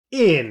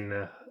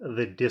In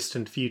the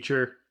distant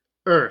future,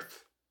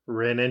 Earth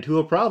ran into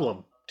a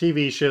problem.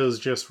 TV shows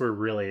just were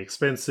really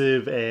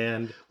expensive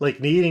and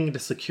needing to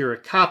secure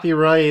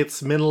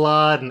copyrights meant a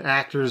lot, and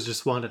actors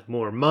just wanted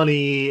more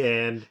money,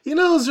 and it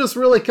was just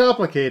really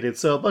complicated.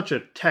 So a bunch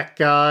of tech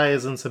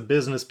guys and some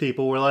business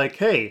people were like,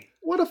 hey,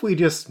 what if we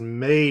just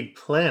made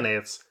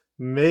planets,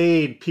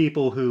 made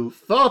people who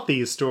thought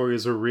these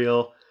stories were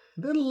real,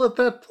 then let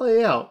that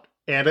play out?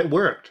 And it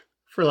worked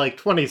for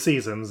 20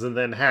 seasons, and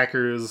then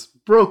hackers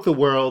broke the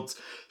world,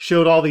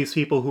 showed all these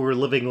people who were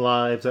living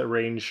lives that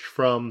ranged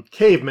from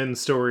caveman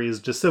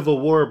stories to Civil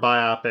War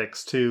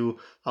biopics to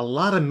a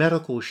lot of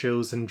medical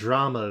shows and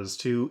dramas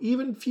to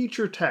even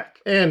future tech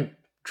and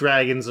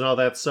dragons and all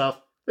that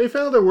stuff. They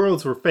found their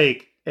worlds were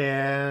fake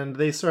and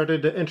they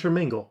started to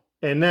intermingle.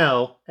 And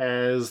now,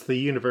 as the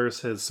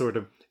universe has sort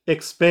of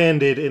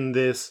expanded in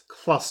this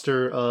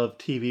cluster of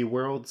TV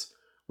worlds,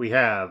 we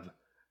have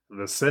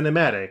the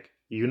cinematic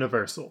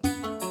universal.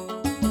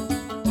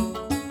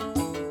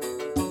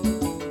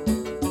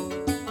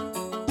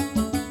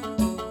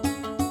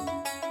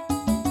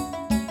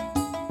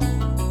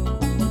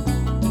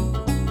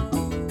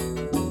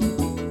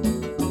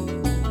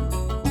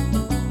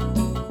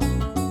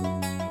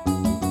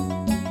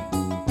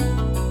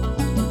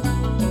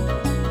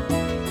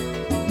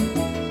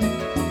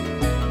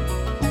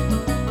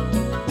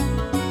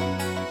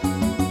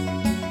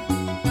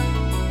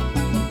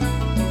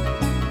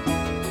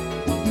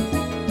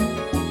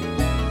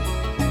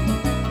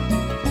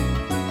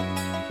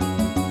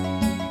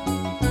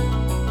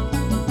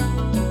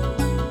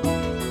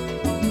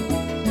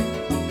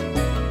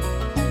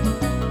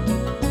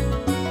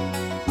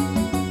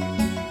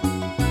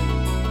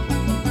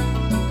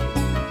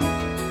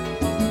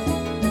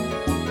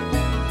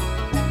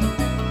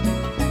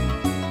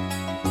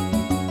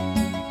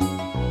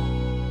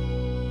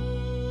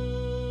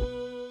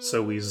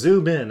 So we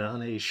zoom in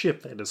on a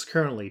ship that is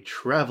currently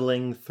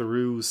traveling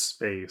through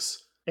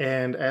space.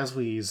 And as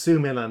we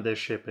zoom in on this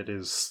ship, it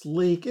is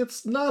sleek.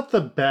 It's not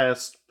the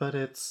best, but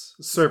it's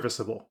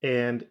serviceable.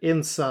 And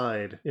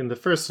inside, in the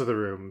first of the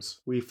rooms,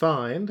 we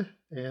find,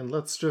 and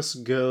let's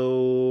just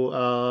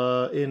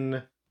go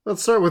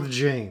let's start with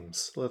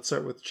James.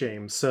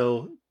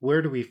 So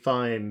where do we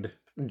find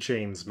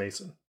James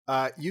Mason?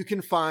 You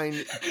can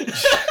find...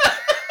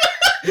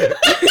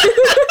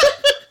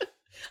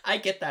 I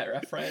get that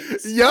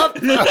reference. Yep.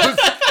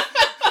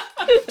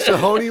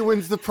 Sahoni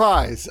wins the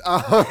prize.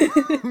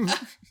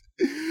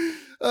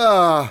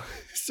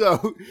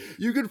 So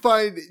you can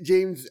find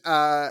James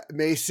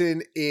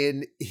Mason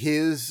in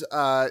his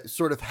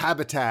sort of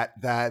habitat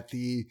that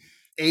the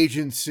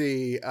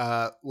agency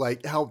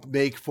helped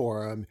make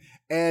for him.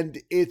 And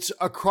it's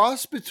a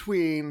cross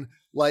between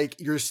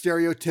your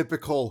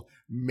stereotypical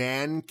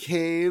man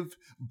cave,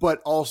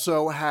 but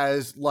also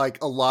has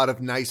a lot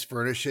of nice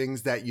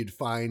furnishings that you'd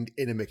find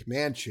in a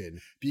McMansion,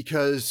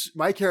 because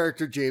my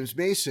character, James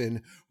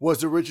Mason,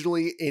 was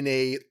originally in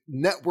a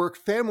network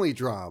family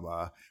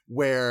drama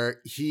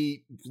where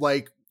he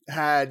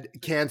had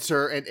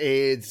cancer and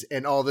AIDS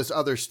and all this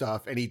other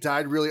stuff. And he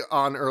died really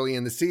early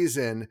in the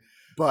season,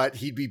 but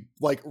he'd be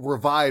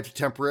revived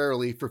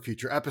temporarily for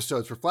future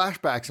episodes for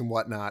flashbacks and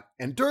whatnot.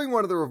 And during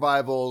one of the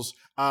revivals,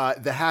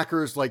 the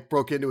hackers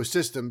broke into a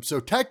system. So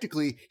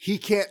technically he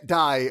can't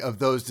die of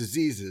those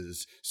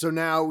diseases. So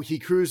now he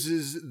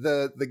cruises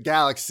the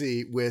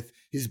galaxy with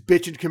his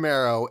bitchin'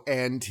 Camaro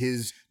and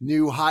his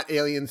new hot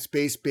alien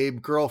space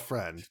babe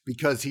girlfriend,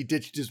 because he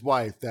ditched his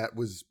wife. That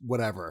was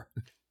whatever.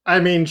 I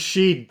mean,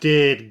 she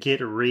did get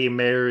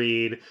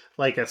remarried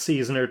a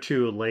season or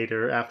two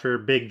later after a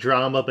big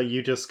drama, but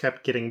you just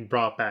kept getting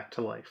brought back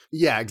to life.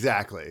 Yeah,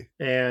 exactly.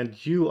 And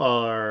you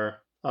are,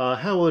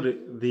 how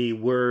would the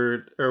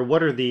word, or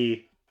what are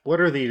the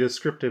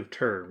descriptive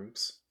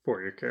terms for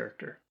your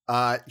character?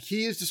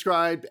 He is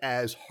described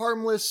as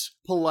harmless,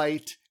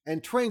 polite,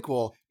 and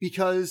tranquil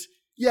because,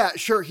 yeah,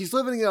 sure, he's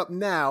living it up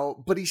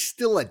now, but he's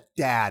still a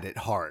dad at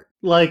heart.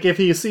 If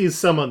he sees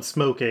someone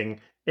smoking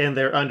and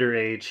they're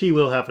underage, he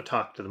will have a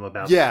talk to them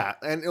about that. Yeah,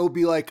 and it'll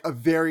be a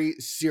very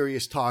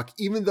serious talk,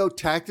 even though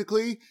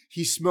technically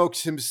he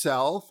smokes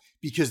himself,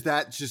 because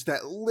that's just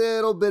that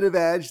little bit of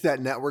edge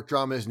that network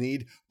dramas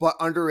need, but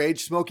underage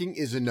smoking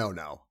is a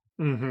no-no.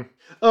 Mm-hmm.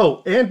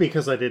 Oh, and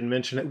because I didn't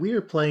mention it, we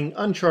are playing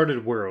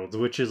Uncharted Worlds,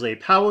 which is a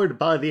powered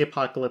by the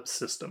apocalypse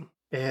system.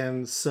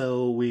 And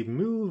so we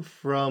move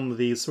from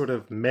the sort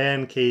of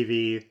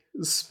man-cavey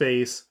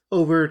space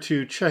over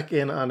to check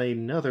in on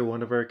another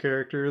one of our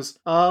characters.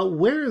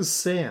 Where is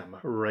Sam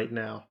right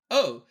now?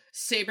 Oh,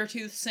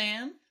 Sabretooth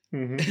Sam?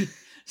 Mm-hmm.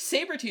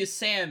 Sabretooth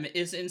Sam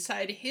is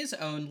inside his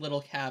own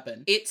little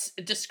cabin. It's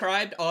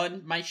described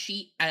on my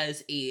sheet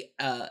as a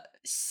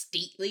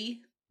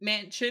stately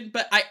mansion,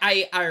 but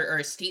or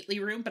a stately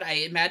room, but I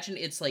imagine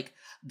it's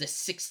the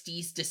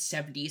 60s to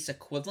 70s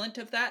equivalent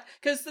of that.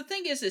 Because the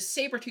thing is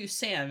Sabretooth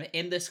Sam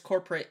in this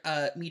corporate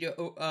media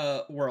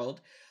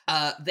world,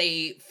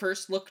 they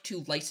first looked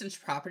to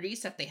licensed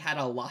properties that they had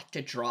a lot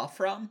to draw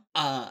from.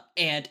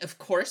 And of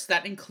course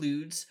that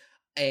includes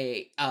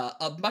a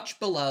much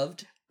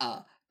beloved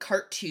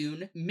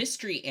cartoon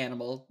mystery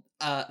animal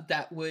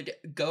that would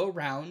go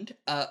around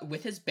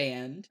with his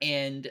band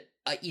and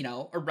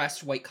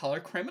arrest white-collar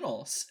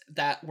criminals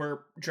that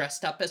were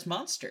dressed up as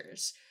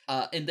monsters.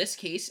 In this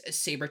case,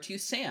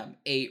 Sabretooth Sam,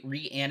 a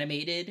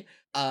reanimated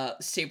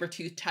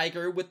saber-toothed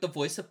tiger with the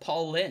voice of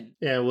Paul Lynde.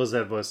 Yeah, what does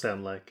that voice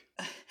sound like?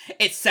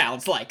 It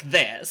sounds like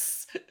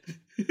this.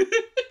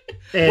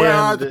 Where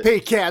are the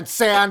pecan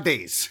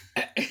sandies?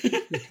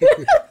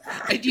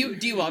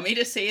 Do you want me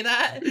to say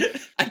that?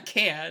 I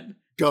can.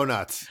 Go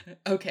nuts.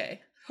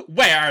 Okay.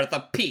 Where are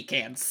the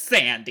pecan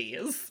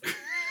sandies?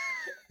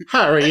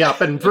 Hurry up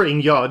and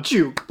bring your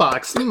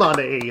jukebox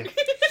money.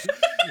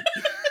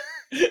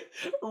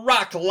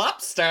 Rock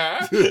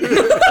lobster.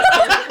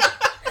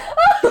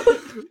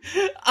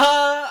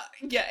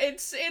 Yeah,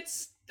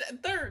 it's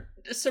they're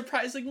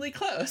surprisingly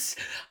close.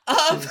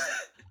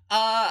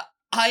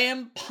 I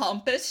am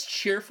pompous,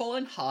 cheerful,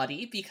 and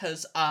haughty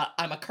because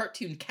I'm a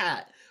cartoon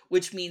cat,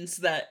 which means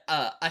that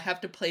I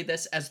have to play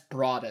this as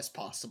broad as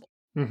possible.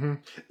 Mm-hmm.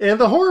 And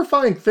the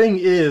horrifying thing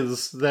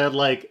is that,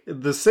 like,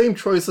 the same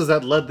choices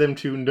that led them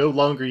to no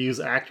longer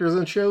use actors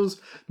in shows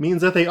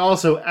means that they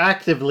also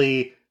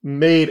actively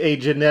made a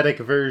genetic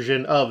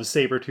version of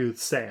Sabretooth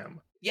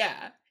Sam.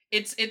 Yeah,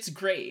 it's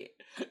great.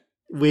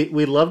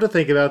 We love to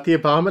think about the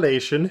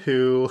Abomination,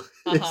 who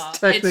is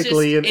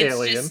technically an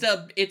alien.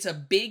 It's a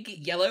big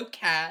yellow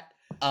cat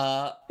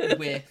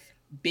with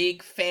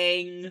big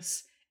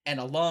fangs and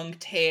a long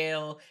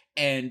tail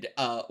and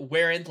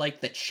wearing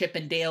like the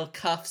Chippendale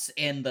cuffs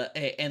and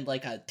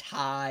like a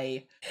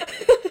tie.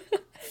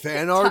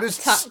 Fan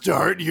artists,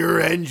 start your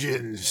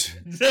engines.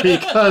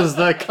 Because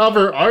the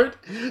cover art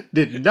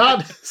did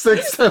not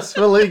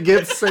successfully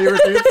get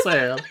Sabretooth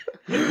Sam.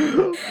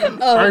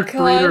 Art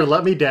breeder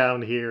let me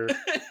down here.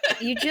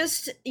 You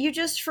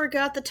just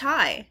forgot the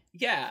tie.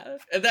 Yeah,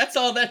 that's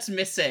all that's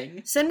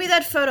missing. Send me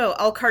that photo.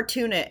 I'll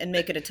cartoon it and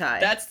make it a tie.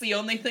 That's the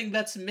only thing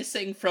that's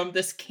missing from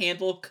this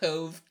Candle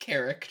Cove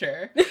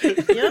character.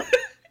 Yep.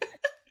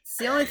 It's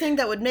the only thing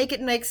that would make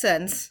it make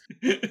sense.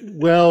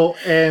 Well,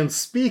 and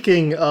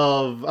speaking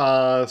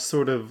of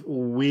sort of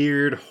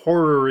weird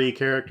horror-y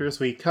characters,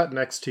 we cut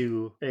next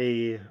to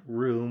a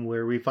room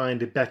where we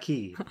find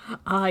Becky.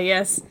 Ah,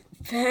 yes.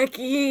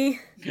 Becky.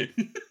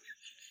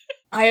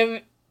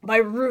 My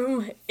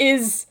room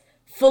is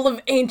full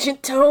of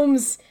ancient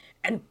tomes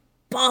and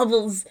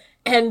baubles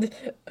and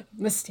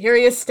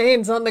mysterious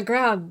stains on the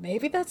ground.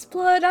 Maybe that's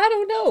blood, I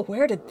don't know.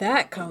 Where did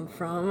that come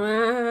from?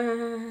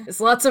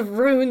 There's lots of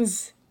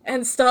runes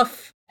and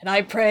stuff, and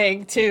I'm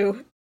praying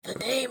to the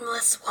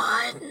Nameless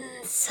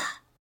Ones.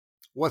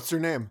 What's her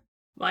name?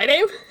 My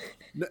name?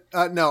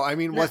 No, I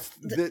mean, what's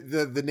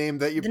the name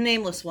that you... The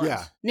Nameless Ones.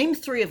 Yeah. Name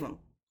 3 of them.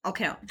 I'll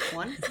count.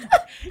 1.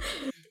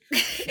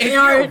 If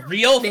you're a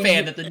real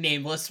fan of the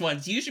Nameless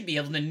Ones, you should be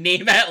able to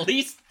name at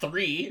least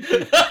 3.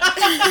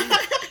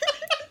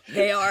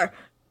 They are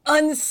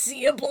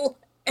unseeable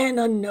and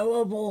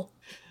unknowable,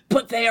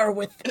 but they are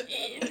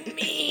within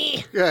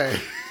me. Okay.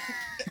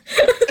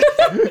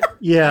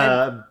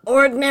 Yeah. I'm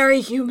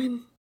ordinary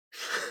human.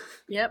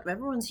 Yep,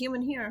 everyone's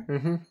human here.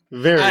 Mm-hmm.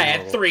 Very I had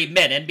normal. 3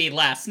 men in me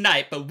last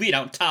night, but we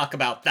don't talk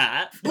about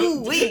that.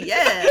 Ooh wee,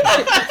 yeah.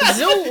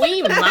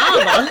 Zooey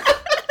mama.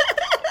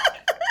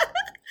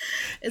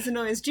 It's a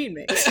noise Gene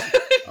makes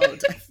all the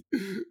time.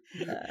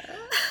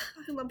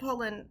 I love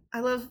Paulin. I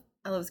love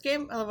this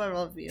game. I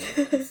love you.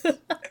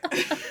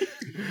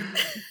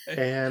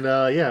 And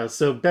yeah,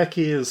 so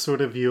Becky is sort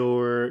of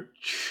your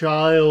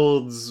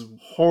child's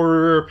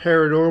horror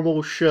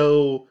paranormal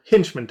show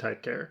henchman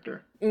type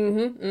character.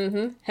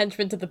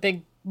 Henchman to the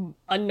big,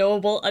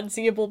 unknowable,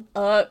 unseeable,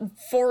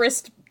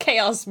 forest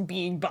chaos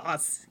being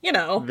boss. You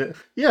know.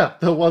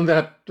 The one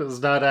that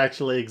does not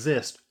actually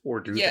exist. Or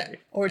do they?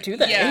 Or do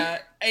they? Yeah,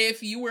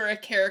 if you were a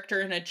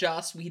character in a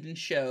Joss Whedon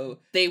show,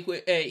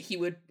 he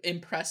would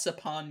impress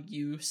upon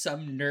you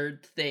some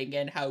nerd thing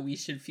and how we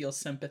should feel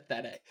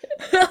sympathetic.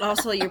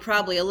 Also, you're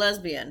probably a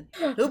lesbian.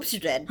 Oops, you're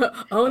dead.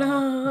 Oh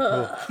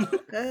no.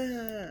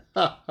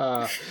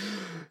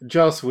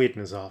 Joss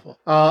Whedon is awful.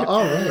 All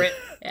right.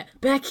 Yeah.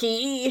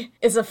 Becky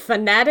is a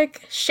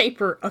fanatic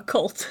shaper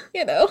occult.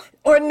 You know,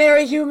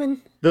 ordinary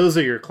human. Those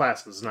are your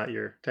classes, not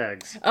your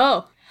tags.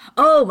 Oh,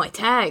 my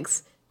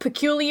tags.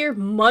 Peculiar,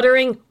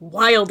 muttering,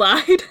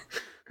 wild-eyed.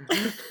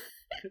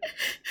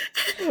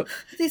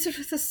 This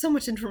is so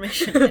much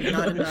information and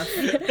not enough.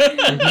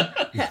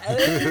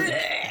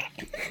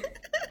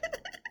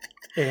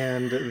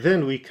 And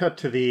then we cut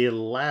to the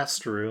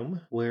last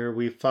room where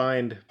we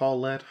find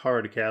Paulette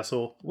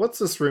Hardcastle. What's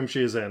this room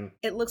she's in?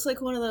 It looks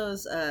like one of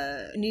those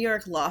New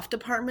York loft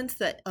apartments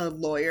that a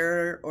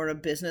lawyer or a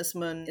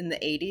businessman in the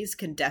 80s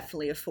can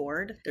definitely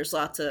afford. There's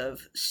lots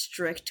of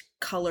strict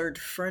colored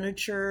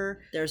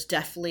furniture. There's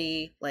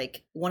definitely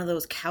like one of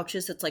those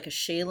couches that's like a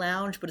Shea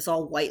Lounge, but it's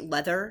all white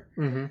leather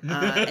and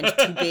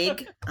it's too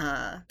big.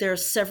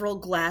 There's several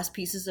glass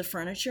pieces of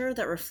furniture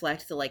that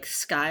reflect the like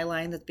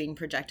skyline that's being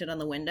projected on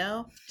the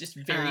window. Just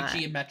very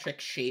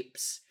geometric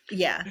shapes.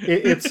 Yeah.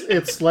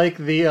 It's like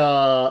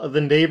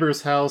the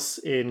neighbor's house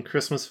in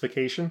Christmas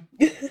Vacation.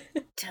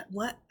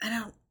 What?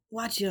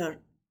 watch your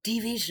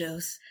TV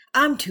shows.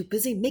 I'm too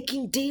busy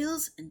making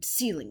deals and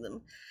sealing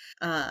them.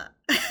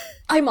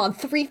 I'm on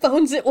 3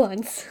 phones at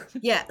once.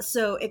 Yeah,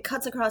 so it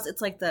cuts across.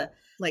 It's like the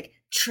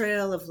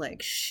trail of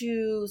like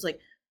shoes, like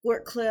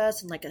work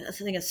clothes, and like a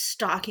thing of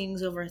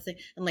stockings over a thing,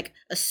 and like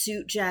a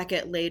suit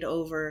jacket laid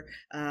over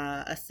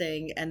a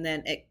thing, and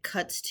then it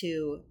cuts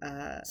to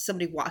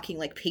somebody walking,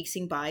 like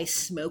pacing by,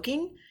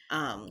 smoking.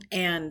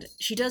 And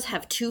she does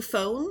have 2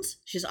 phones.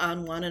 She's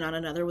on one and on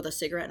another with a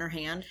cigarette in her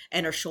hand,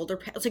 and her shoulder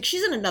pads. It's like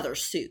she's in another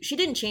suit. She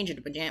didn't change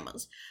into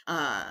pajamas.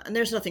 And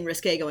there's nothing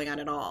risque going on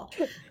at all.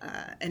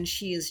 And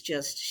she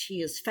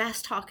is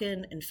fast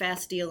talking and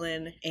fast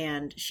dealing,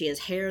 and she has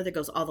hair that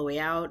goes all the way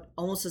out,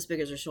 almost as big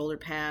as her shoulder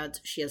pads.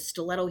 She has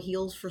stiletto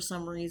heels for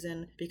some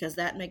reason, because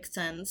that makes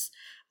sense.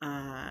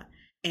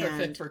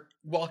 Perfect for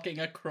walking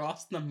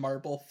across the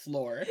marble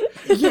floor.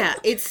 Yeah,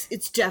 it's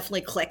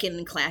definitely clicking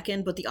and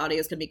clacking, but the audio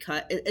is going to be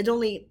cut. It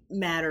only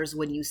matters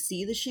when you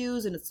see the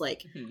shoes, and it's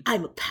like,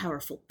 I'm a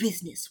powerful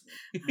business.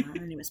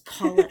 Her name is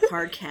Paulette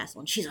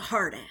Hardcastle, and she's a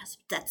hard ass.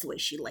 But that's the way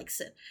she likes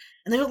it.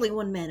 And there's only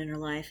one man in her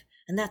life,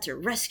 and that's her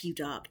rescue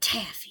dog,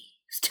 Taffy.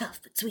 He's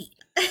tough but sweet.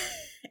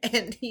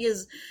 And he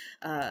is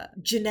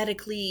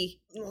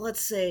genetically,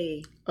 let's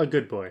say, A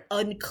good boy.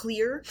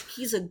 unclear.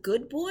 He's a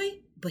good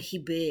boy, but he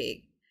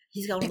big.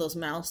 He's got one of those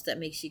mouths that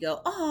makes you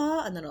go,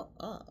 ah, and then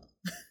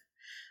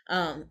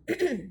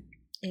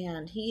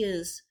and he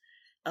is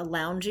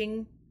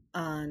lounging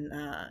on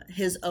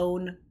his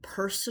own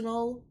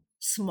personal,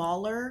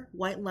 smaller,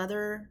 white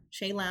leather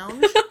Shea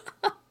lounge.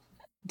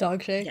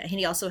 Dog Shay. Yeah, and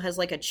he also has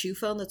like a chew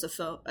phone that's a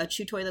phone, a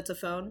chew toy that's a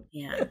phone.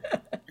 Yeah,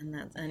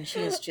 and she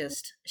is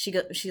just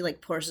she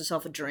like pours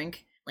herself a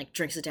drink, like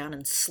drinks it down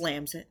and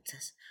slams it.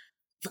 Says,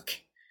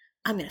 "Look,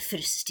 I'm gonna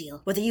finish this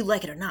deal, whether you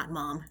like it or not,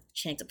 Mom."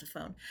 She hangs up the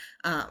phone.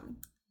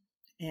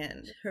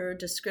 And her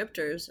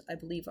descriptors, I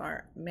believe,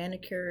 are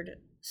manicured,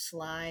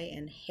 sly,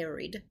 and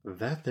harried.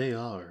 That they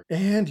are.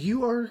 And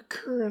you are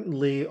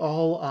currently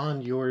all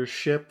on your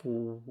ship.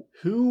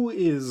 Who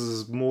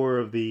is more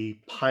of the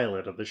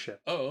pilot of the ship?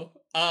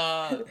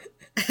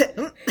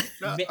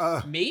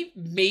 Maybe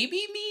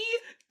me?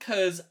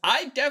 Because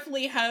I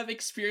definitely have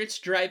experience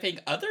driving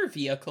other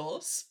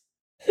vehicles.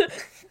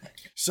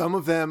 Some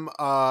of them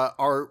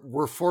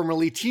were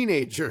formerly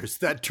teenagers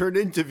that turned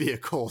into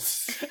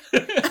vehicles.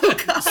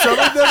 Some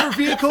of them are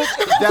vehicles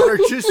that are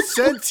just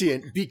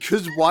sentient,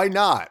 because why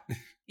not?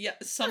 Yeah,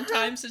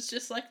 sometimes it's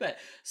just like that.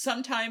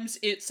 Sometimes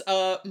it's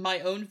my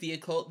own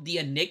vehicle, the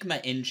Enigma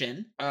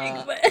engine.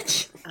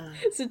 Is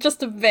it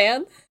just a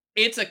van?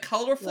 It's a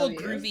colorful, Love you.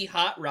 groovy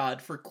hot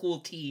rod for cool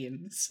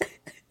teens.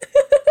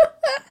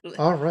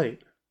 All right.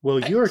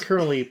 Well, you are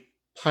currently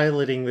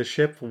piloting the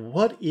ship.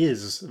 What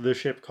is the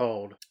ship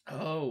called?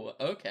 Oh,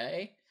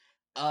 okay.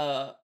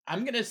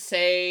 I'm gonna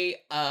say,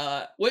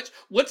 what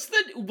did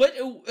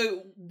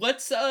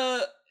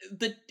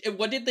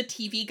the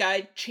TV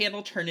guide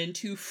channel turn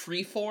into?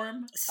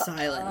 Freeform?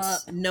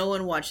 Silence. No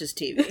one watches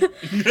TV.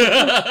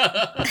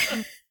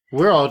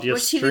 We're all Watch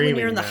just TV streaming when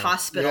you're in the now.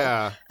 hospital.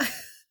 Yeah.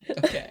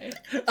 Okay,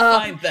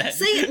 fine then.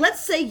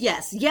 Let's say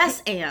yes.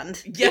 Yes,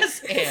 and.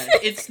 Yes, and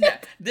it's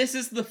this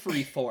is the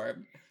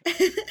freeform.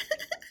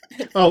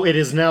 Oh, it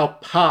is now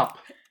Pop.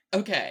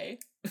 Okay.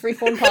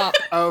 Freeform pop.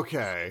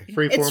 Okay.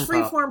 Freeform It's Pop.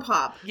 freeform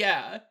pop.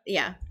 Yeah.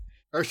 Yeah.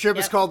 Our ship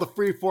is Yep. called the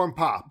Freeform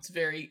Pop.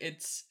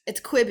 It's It's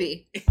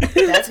Quibi.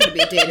 That's going to be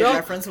a dated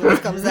reference when this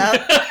comes out.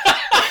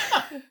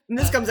 And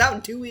this comes out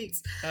in 2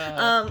 weeks.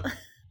 yeah,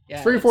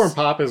 Freeform it's-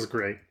 Pop is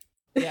great.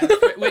 Yeah,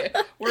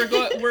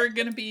 we're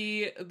gonna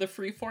be the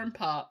freeform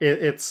pop.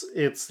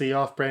 It's the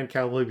off-brand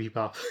Cowboy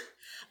Bebop.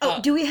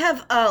 Do we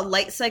have a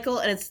light cycle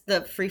and it's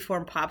the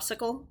freeform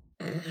popsicle?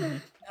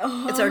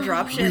 It's our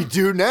drop We ship.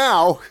 do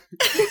now.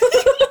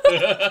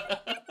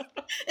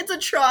 It's a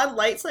Tron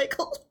light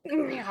cycle.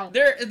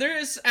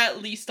 There's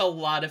at least a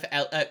lot of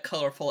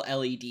colorful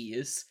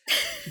LEDs.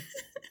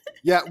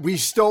 Yeah, we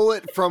stole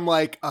it from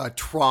like a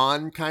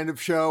Tron kind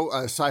of show,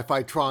 a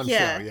sci-fi Tron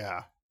Yeah. show.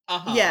 Yeah.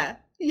 Uh-huh. Yeah.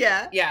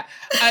 Yeah.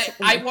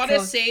 I want to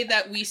God. say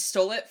that we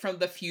stole it from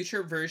the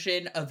future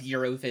version of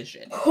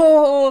Eurovision.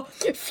 Oh,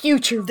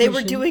 future They were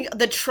vision. doing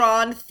the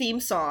Tron theme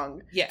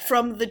song Yeah.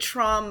 from the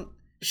Tron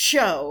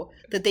show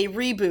that they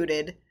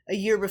rebooted a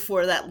year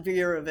before that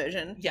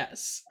Eurovision.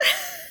 Yes.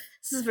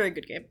 This is a very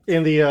good game.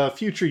 In the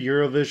future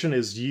Eurovision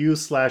is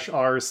U/R/VIZIN,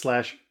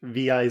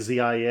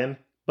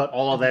 but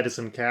all of that is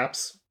in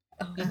caps.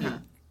 Oh,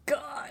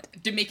 God.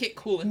 To make it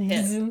cool and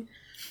hip.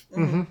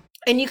 Mm-hmm.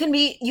 And you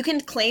can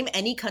claim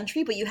any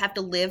country, but you have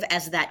to live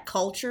as that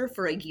culture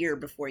for a year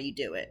before you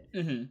do it.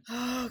 Mm-hmm.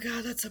 Oh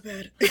god, that's so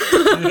bad.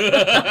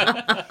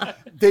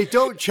 They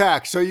don't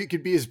check, so you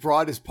can be as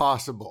broad as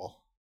possible.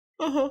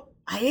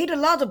 I ate a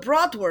lot of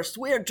bratwurst.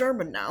 We are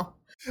German now.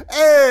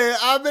 Hey,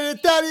 I'm an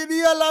Italian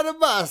Elon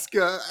Musk.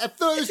 I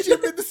throw the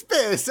ship into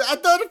space. I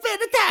don't pay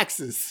the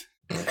taxes.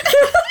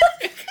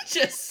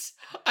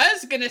 I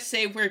was gonna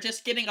say we're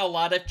just getting a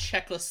lot of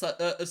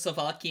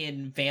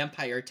Czechoslovakian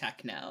vampire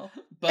techno,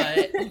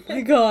 but Oh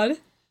my God.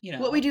 you know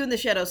What we do in the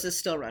shadows is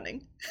still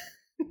running.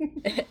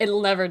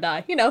 It'll never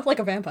die. You know, like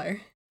a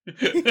vampire.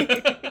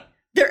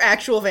 They're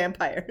actual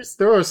vampires.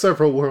 There are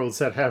several worlds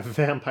that have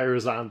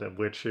vampires on them,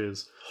 which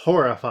is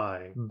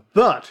horrifying.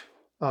 But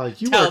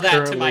you Tell are that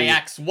currently... to my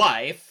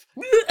ex-wife.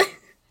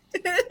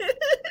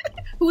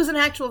 Who is an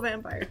actual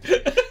vampire?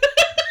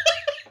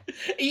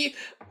 You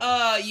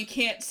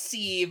can't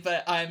see,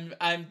 but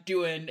I'm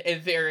doing a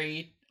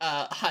very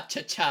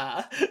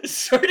ha-cha-cha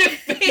sort of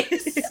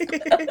face.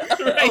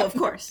 Right? Oh, of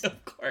course.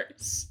 Of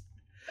course.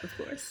 Of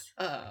course.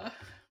 Are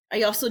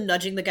you also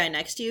nudging the guy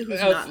next to you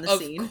who's not in the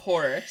scene? Of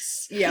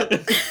course.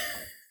 Yep.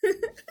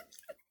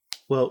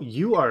 Well,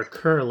 you are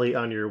currently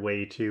on your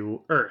way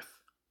to Earth.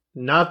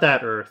 Not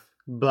that Earth,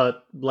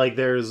 but like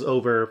there's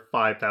over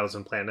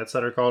 5,000 planets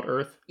that are called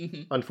Earth,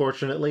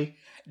 unfortunately.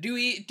 Do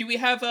we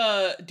have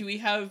a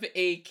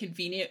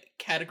convenient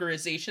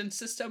categorization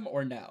system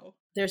or no?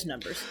 There's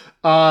numbers.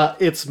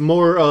 It's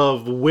more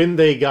of when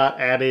they got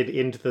added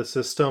into the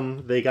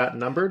system, they got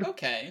numbered.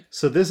 Okay.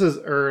 So this is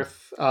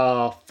Earth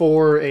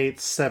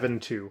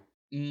 4872,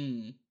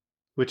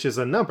 which is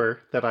a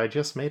number that I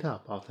just made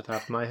up off the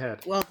top of my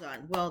head. Well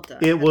done. Well done.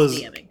 It That's was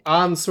DMing.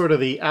 on sort of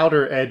the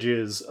outer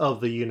edges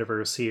of the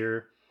universe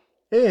here.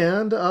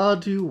 And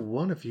do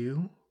one of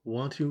you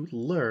want to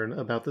learn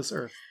about this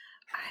Earth?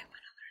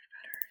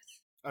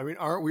 I mean,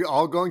 aren't we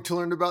all going to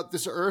learn about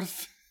this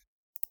Earth?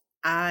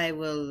 I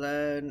will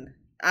learn.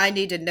 I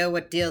need to know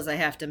what deals I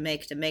have to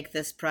make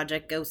this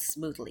project go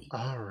smoothly.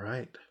 All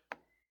right.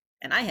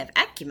 And I have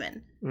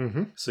acumen.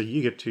 So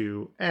you get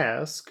to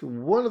ask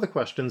one of the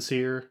questions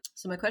here.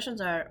 So my questions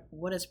are,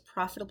 what is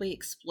profitably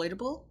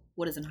exploitable?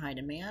 What is in high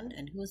demand?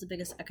 And who is the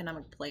biggest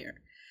economic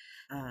player?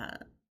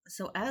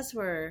 So as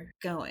we're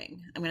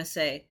going, I'm going to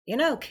say,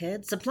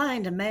 kids, supply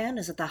and demand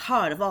is at the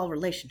heart of all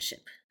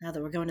relationship. Now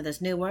that we're going to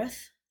this new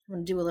Earth, I'm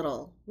going to do a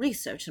little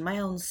research in my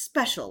own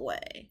special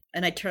way.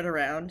 And I turn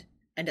around,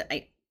 and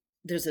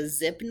there's a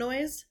zip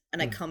noise, and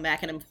I come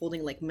back, and I'm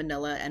holding, like,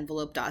 manila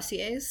envelope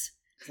dossiers.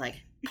 It's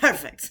like,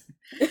 perfect.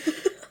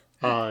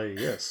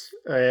 Yes.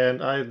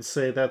 And I'd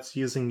say that's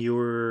using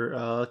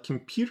your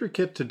computer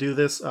kit to do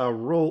this.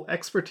 Roll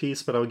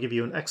expertise, but I'll give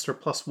you an extra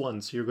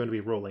 +1, so you're going to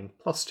be rolling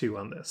 +2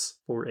 on this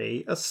for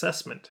a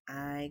assessment.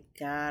 I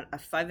got a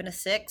 5 and a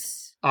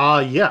 6.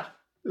 Yeah.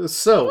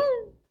 So,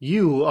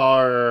 you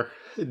are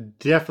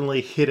definitely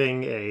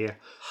hitting a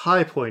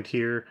high point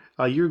here.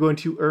 You're going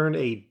to earn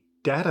a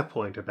data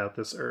point about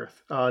this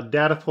Earth.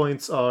 Data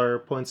points are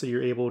points that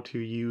you're able to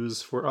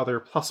use for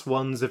other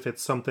 +1s if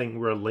it's something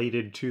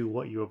related to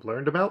what you have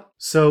learned about.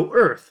 So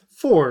Earth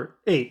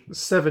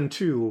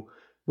 4872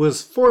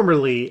 was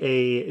formerly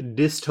a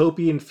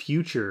dystopian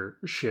future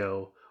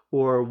show,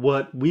 or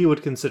what we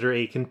would consider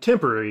a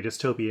contemporary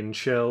dystopian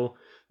show,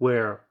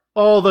 where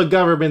all the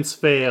governments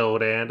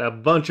failed and a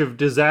bunch of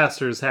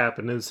disasters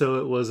happened, and so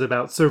it was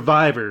about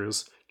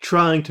survivors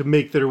trying to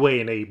make their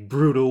way in a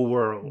brutal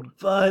world.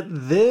 But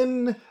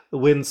then,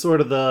 when sort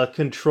of the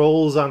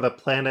controls on the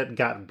planet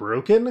got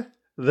broken,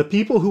 the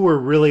people who were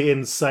really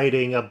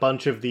inciting a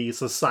bunch of the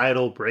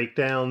societal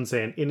breakdowns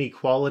and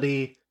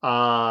inequality,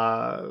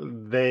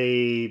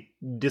 they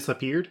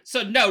disappeared.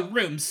 So no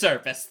room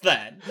service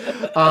then.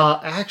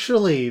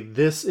 Actually,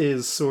 this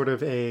is sort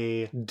of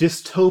a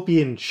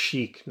dystopian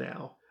chic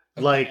now.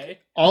 Like, Okay.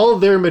 all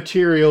their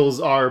materials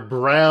are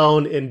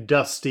brown and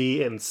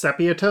dusty and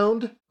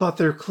sepia-toned, but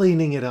they're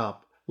cleaning it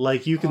up.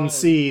 Like, you can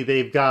see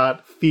they've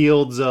got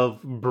fields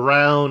of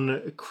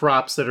brown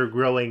crops that are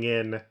growing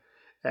in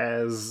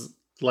as,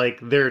 like,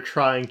 they're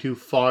trying to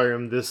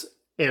farm this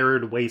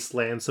arid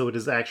wasteland so it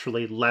is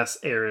actually less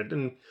arid.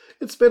 And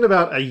it's been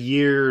about a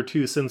year or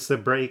two since the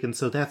break, and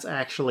so that's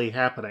actually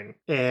happening.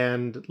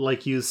 And,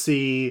 like, you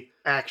see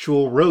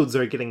actual roads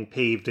are getting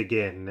paved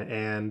again,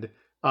 and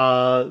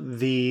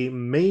the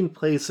main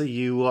place that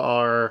you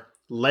are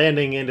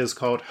landing in is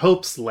called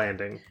Hope's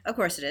Landing. Of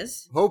course it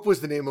is. Hope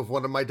was the name of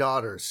one of my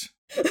daughters.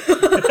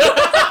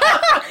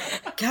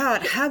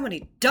 God, how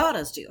many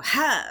daughters do you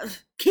have?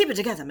 Keep it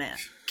together, man.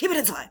 Keep it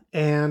inside.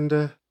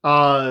 And,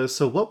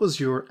 so what was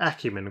your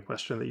acumen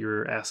question that you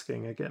were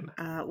asking again?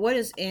 What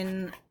is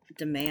in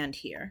demand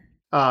here?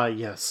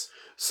 Yes.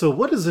 So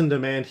what is in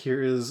demand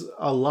here is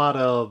a lot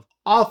of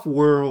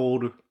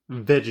off-world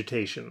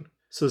vegetation.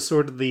 So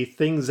sort of the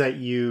things that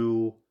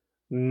you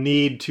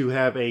need to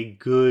have a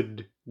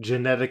good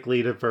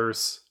genetically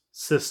diverse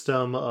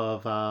system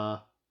of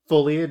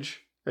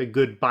foliage, a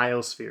good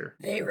biosphere.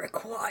 They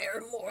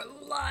require more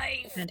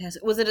life.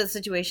 Fantastic. Was it a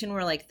situation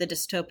where, like, the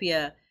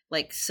dystopia,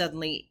 like,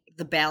 suddenly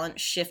the balance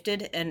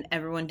shifted and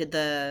everyone did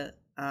the,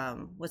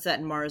 what's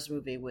that Mars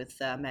movie with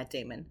Matt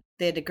Damon?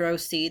 They had to grow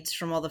seeds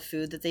from all the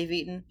food that they've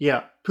eaten?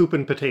 Yeah, poop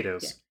and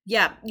potatoes.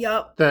 Yeah,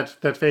 yup.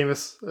 That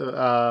famous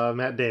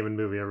Matt Damon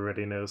movie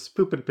everybody knows.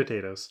 Poop and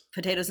potatoes.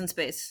 Potatoes in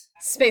space.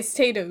 Space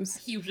Tatoes.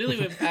 He really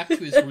went back to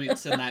his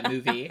roots in that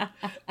movie.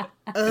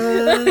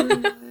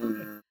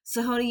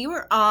 So, honey, you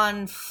were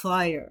on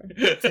fire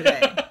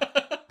today.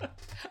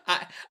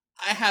 I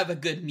have a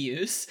good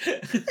muse.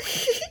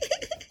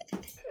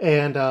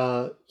 And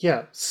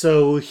yeah,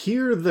 so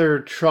here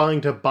they're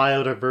trying to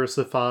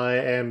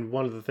biodiversify, and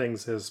one of the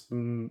things is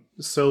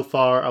so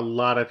far a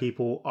lot of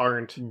people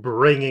aren't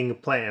bringing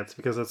plants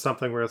because it's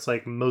something where it's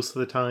like most of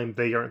the time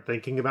they aren't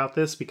thinking about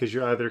this because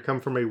you either come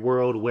from a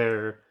world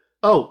where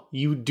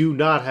you do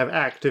not have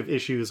active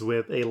issues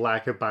with a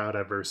lack of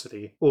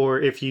biodiversity. Or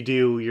if you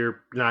do,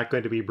 you're not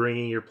going to be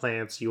bringing your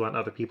plants. You want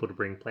other people to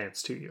bring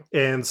plants to you.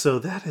 And so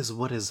that is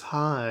what is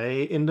high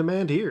in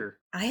demand here.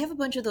 I have a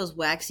bunch of those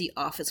waxy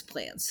office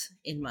plants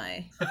in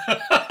my...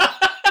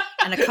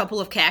 and a couple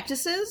of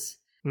cactuses.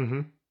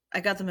 Mm-hmm.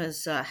 I got them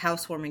as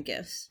housewarming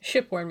gifts.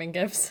 Shipwarming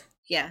gifts.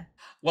 Yeah.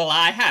 Well,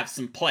 I have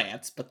some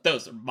plants, but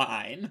those are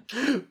mine.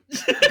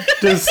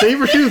 Does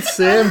Sabretooth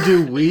Sam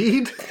do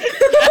weed?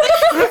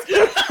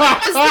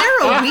 Is there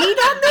a weed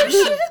on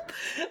this ship?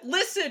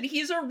 Listen,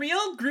 he's a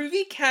real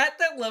groovy cat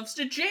that loves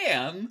to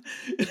jam.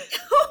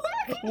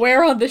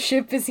 Where on the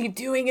ship is he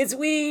doing his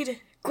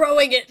weed?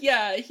 Growing it.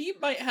 Yeah, he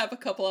might have a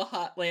couple of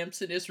hot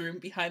lamps in his room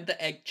behind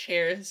the egg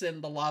chairs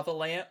and the lava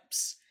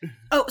lamps.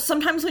 Oh,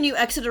 sometimes when you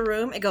exit a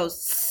room, it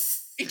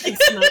goes and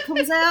smoke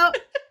comes out.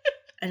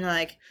 And you're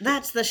like,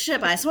 that's the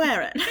ship, I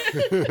swear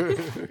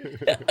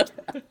it.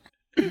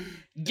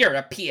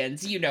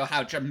 Europeans, you know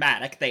how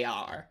dramatic they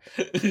are.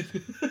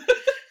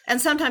 And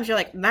sometimes you're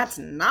like, that's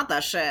not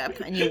the ship.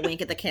 And you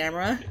wink at the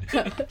camera.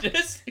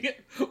 Just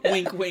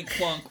wink, wink,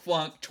 wonk,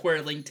 wonk,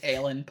 twirling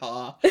tail and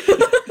paw.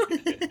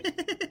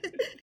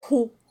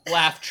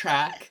 Laugh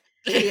track.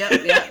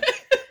 Yep.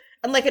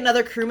 And like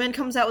another crewman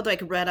comes out with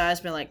like red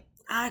eyes, being like,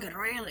 I could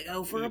really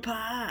go for a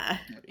pie.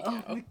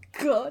 Oh my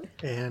god.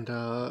 And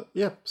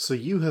so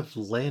you have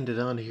landed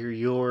on here.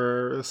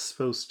 You're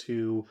supposed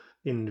to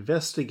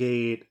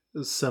investigate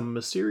some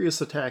mysterious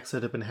attacks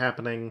that have been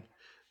happening,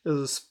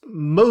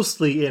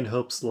 mostly in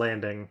Hope's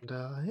Landing.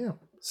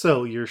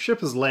 So your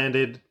ship has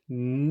landed.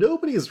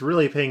 Nobody's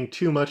really paying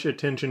too much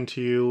attention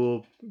to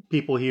you.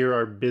 People here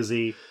are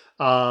busy.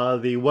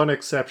 The one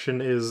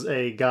exception is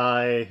a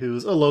guy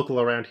who's a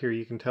local around here.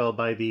 You can tell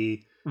by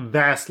the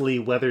vastly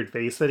weathered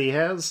face that he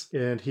has.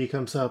 And he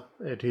comes up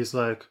and he's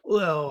like,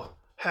 well,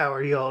 how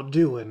are y'all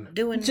doing?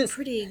 Doing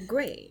pretty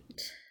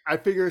great. I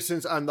figure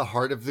since I'm the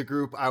heart of the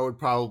group, I would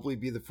probably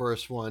be the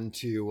first one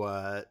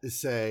to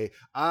say,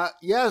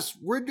 yes,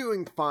 we're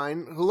doing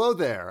fine. Hello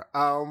there.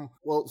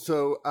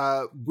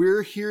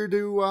 We're here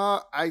to,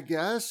 I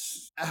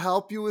guess,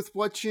 help you with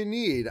what you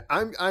need.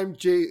 I'm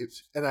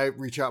James, and I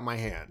reach out my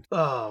hand.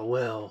 Oh,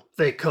 well,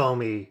 they call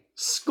me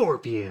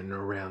Scorpion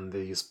around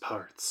these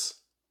parts.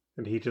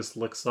 And he just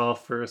looks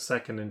off for a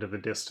second into the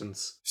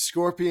distance.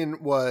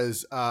 Scorpion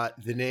was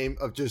the name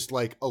of just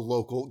like a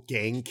local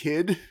gang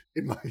kid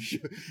in my show.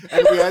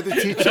 And we had to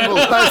teach him a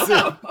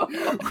lesson.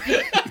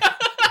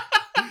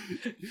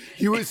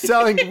 He was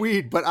selling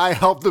weed, but I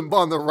helped him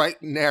on the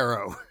right and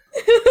narrow.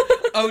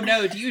 Oh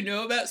no, do you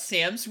know about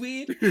Sam's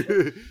weed?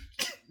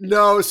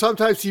 No,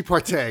 sometimes he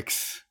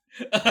partakes.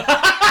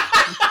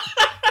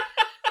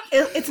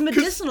 It's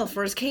medicinal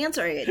for his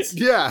cancer AIDS.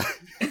 Yeah.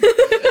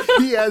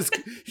 He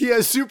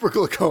has super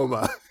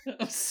glaucoma.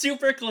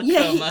 Super glaucoma?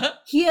 Yeah,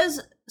 he has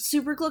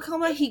super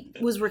glaucoma. He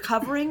was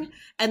recovering,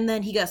 and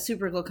then he got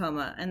super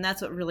glaucoma, and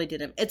that's what really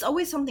did him. It's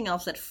always something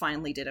else that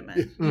finally did him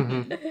in.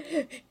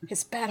 Mm-hmm.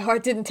 His bad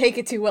heart didn't take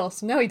it too well,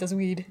 so now he does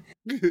weed.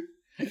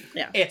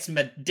 Yeah. It's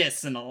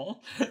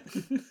medicinal.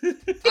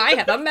 I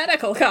have a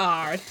medical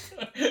card.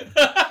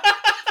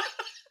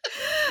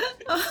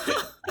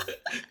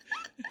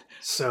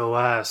 So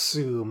I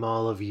assume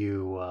all of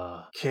you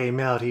came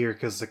out here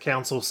because the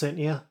council sent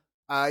you?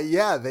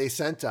 Yeah, they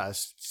sent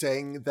us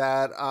saying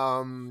that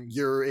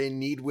you're in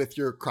need with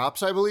your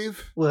crops, I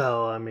believe.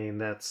 Well, I mean,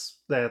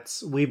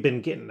 that's we've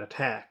been getting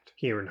attacked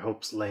here in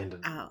Hope's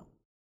Landing. Oh.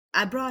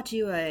 I brought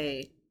you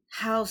a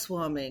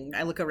housewarming.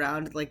 I look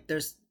around, like,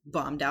 there's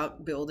bombed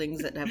out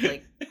buildings that have,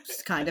 like,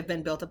 kind of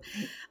been built up.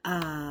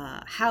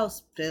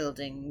 House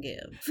building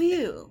gift for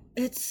you.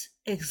 It's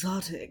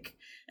exotic.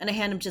 And I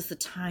hand him just the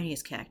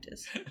tiniest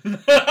cactus.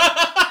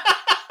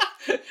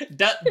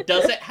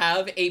 Does it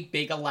have a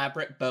big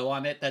elaborate bow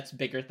on it that's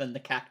bigger than the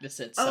cactus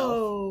itself?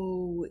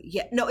 Oh,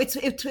 yeah. No, it's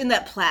in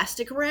that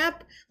plastic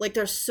wrap. Like,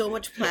 there's so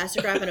much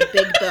plastic wrap and a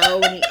big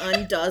bow, and he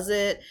undoes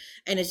it,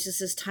 and it's just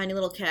this tiny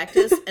little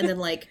cactus, and then,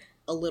 like,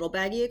 a little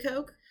baggie of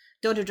Coke.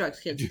 Don't do drugs,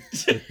 kids.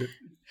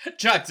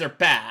 Drugs are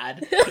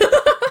bad.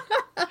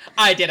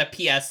 I did a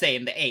PSA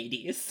in the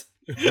 80s.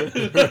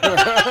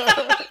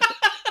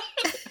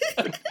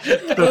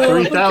 The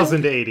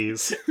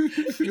 3080s.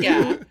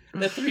 Yeah,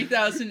 the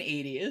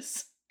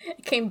 3080s.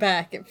 It came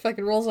back. It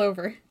fucking rolls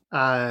over.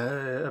 I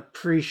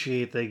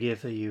appreciate the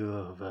gift that you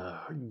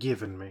have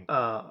given me.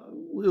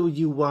 Will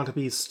you want to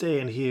be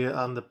staying here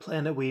on the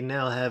planet? We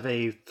now have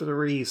a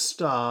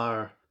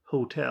 3-star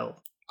hotel.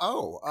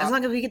 Oh. As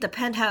long as we get the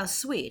penthouse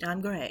suite,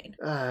 I'm great.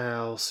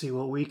 I'll see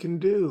what we can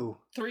do.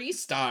 3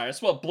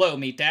 stars will blow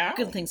me down.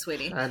 Good thing,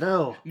 sweetie. I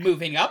know.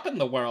 Moving up in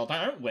the world,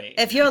 aren't we?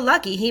 If you're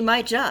lucky, he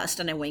might just,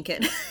 and I wink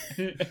it.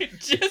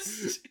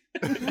 Just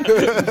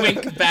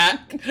wink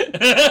back.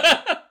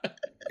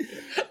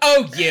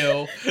 Oh,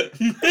 you.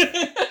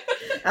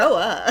 Oh,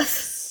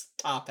 us.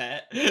 Stop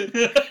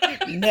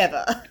it.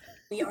 Never.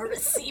 We are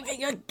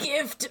receiving a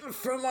gift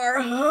from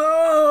our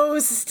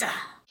host.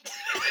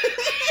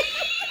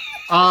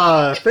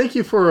 Thank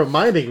you for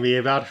reminding me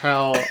about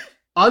how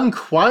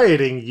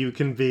unquieting you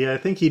can be. I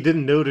think he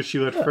didn't notice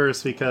you at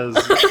first because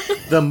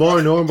the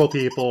more normal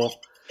people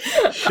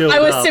showed I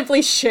was up.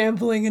 simply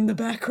shambling in the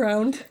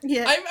background.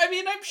 Yeah. I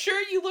mean, I'm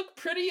sure you look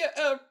pretty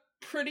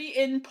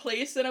in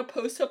place in a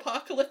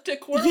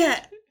post-apocalyptic world.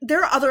 Yeah,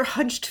 there are other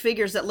hunched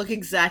figures that look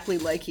exactly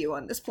like you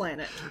on this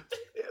planet.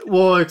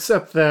 Well,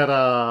 except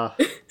that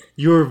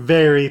you're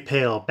very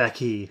pale,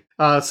 Becky.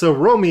 So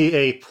roll me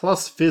a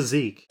plus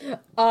physique.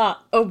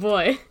 Oh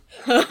boy.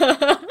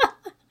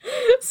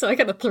 So I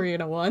got a 3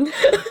 and a 1.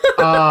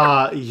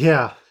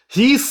 Yeah.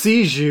 He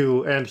sees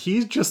you and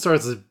he just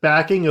starts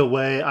backing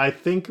away. I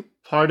think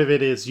part of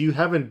it is you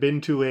haven't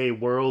been to a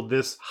world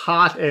this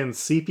hot and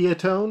sepia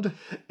toned,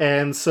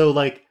 and so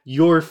like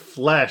your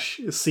flesh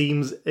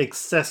seems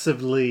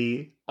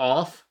excessively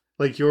off.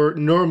 Like you're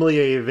normally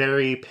a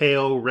very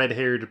pale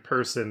red-haired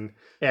person,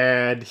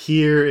 and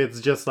here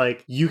it's just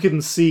like you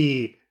can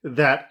see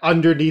that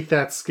underneath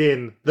that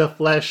skin the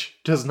flesh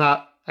does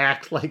not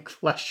act like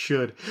flesh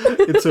should.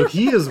 And so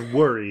he is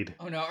worried.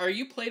 Oh no, are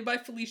you played by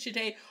Felicia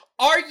Day?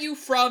 Are you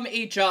from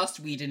a Joss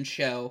Whedon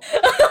show?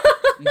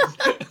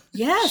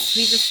 Yes,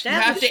 we've You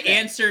have established to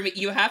answer me.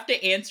 You have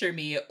to answer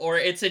me, or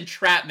it's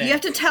entrapment. You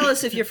have to tell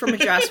us if you're from a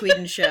Joss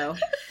Whedon show.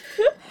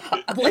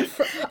 I'm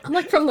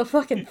like from the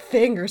fucking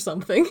Thing or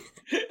something.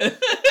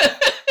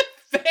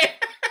 Fair.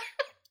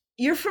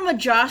 You're from a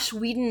Joss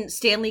Whedon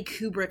Stanley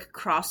Kubrick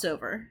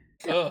crossover.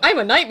 Ugh. I'm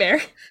a nightmare.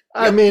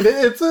 I mean,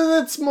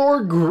 it's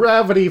more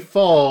Gravity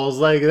Falls,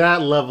 like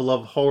that level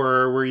of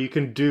horror where you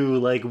can do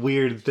like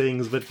weird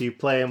things, but if you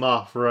play them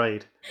off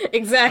right,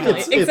 Exactly.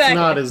 it's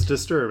not as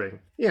disturbing.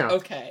 Yeah,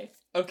 Okay.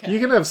 you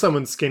can have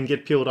someone's skin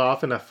get peeled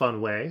off in a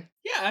fun way.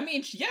 Yeah, I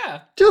mean,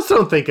 yeah. Just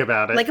don't think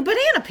about it. Like a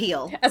banana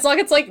peel. As long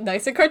as it's like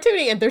nice and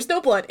cartoony and there's no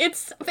blood,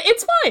 it's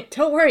fine.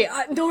 Don't worry,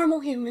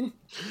 normal human.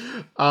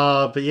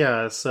 But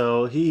yeah,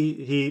 so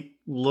he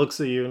looks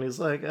at you and he's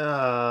like,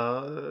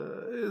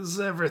 is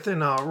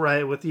everything all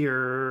right with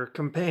your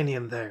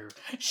companion there?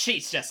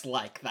 She's just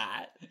like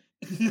that.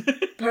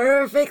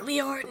 Perfectly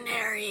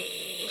ordinary.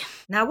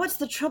 Now, what's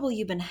the trouble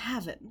you've been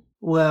having?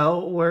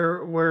 Well,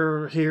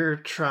 we're here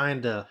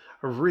trying to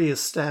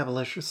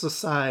reestablish a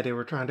society.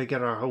 We're trying to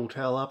get our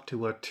hotel up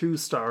to a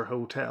 2-star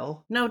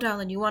hotel. No,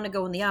 darling, you want to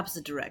go in the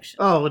opposite direction.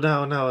 Oh,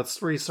 no, it's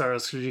 3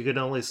 stars because you can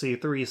only see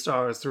 3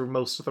 stars through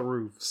most of the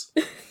roofs.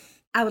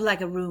 I would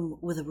like a room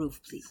with a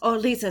roof, please. Or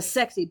at least a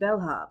sexy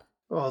bellhop.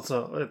 Well,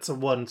 it's a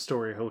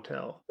 1-story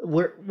hotel.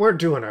 We're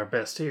doing our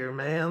best here,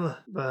 ma'am.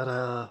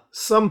 But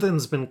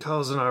something's been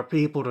causing our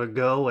people to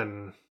go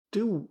and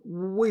do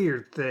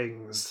weird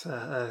things.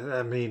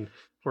 I mean,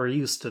 we're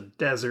used to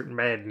desert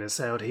madness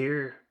out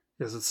here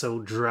because it's so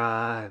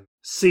dry and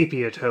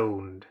sepia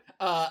toned.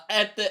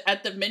 At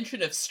the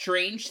mention of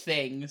strange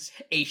things,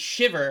 a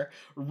shiver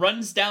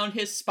runs down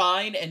his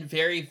spine and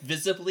very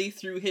visibly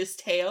through his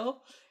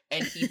tail,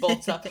 and he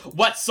bolts up.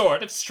 What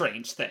sort of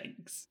strange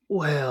things?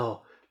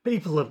 Well,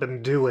 people have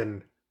been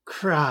doing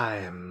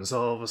crimes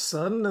all of a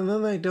sudden, and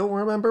then they don't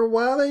remember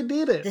why they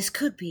did it. This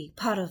could be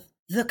part of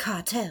the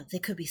cartel. They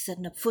could be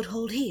setting up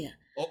foothold here.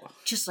 Oh.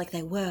 Just like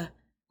they were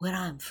where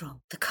I'm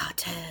from. The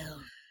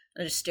cartel.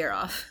 I just stare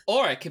off.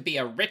 Or it could be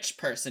a rich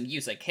person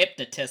using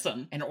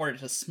hypnotism in order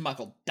to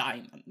smuggle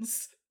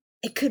diamonds.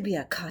 It could be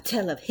a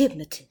cartel of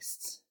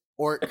hypnotists.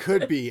 Or it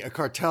could be a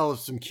cartel of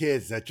some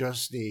kids that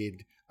just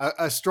need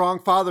a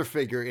strong father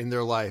figure in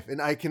their life, and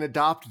I can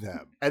adopt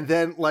them. And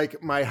then,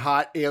 like, my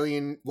hot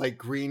alien, like,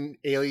 green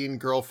alien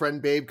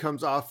girlfriend babe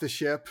comes off the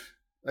ship,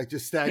 like,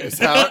 just staggers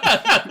out.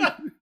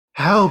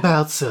 How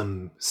about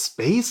some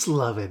space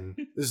lovin'?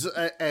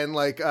 And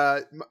like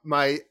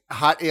my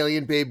hot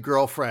alien babe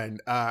girlfriend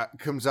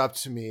comes up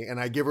to me, and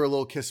I give her a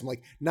little kiss. I'm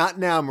like, "Not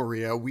now,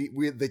 Maria.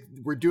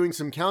 We're doing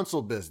some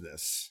council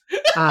business."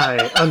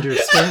 I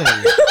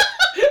understand.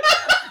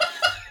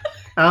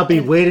 I'll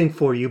be waiting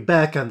for you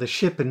back on the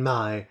ship in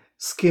my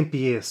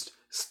skimpiest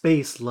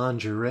space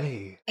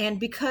lingerie. And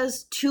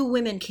because 2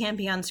 women can't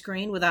be on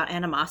screen without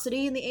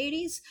animosity in the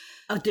 80s,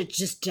 they're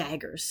just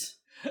daggers.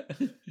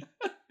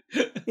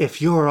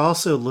 If you're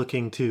also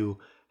looking to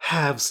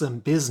have some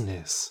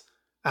business,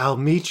 I'll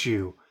meet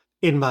you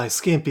in my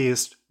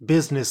skimpiest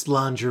business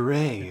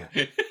lingerie.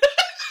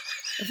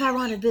 If I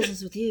wanted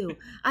business with you,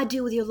 I'd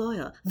deal with your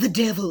lawyer, the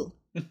devil.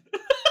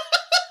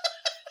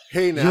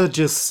 Hey now, You're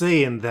just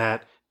saying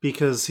that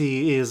because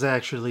he is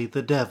actually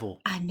the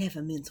devil. I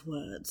never mince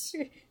words.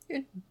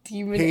 Your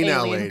demon Hey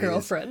now, alien ladies.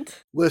 girlfriend.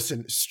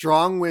 listen.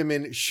 Strong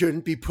women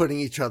shouldn't be putting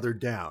each other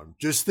down.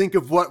 Just think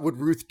of what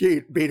would Ruth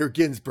Bader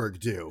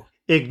Ginsburg do.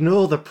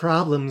 Ignore the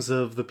problems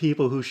of the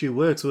people who she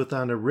works with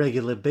on a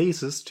regular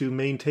basis to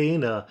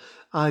maintain a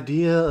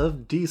idea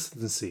of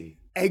decency,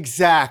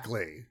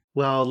 Exactly.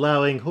 while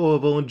allowing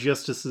horrible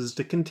injustices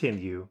to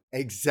continue.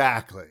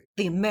 Exactly.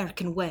 The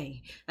American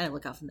way. And I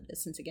look off in the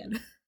distance again.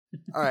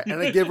 All right,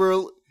 and I give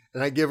her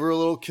And I give her a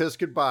little kiss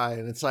goodbye,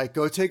 and it's like,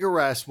 go take a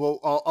rest.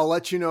 I'll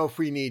let you know if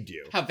we need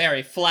you. How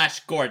very Flash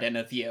Gordon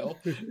of you.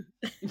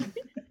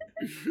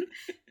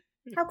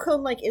 How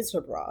cone-like is her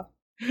bra?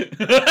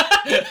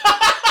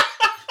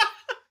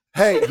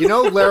 Hey, you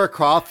know Lara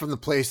Croft from the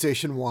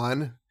PlayStation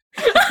 1?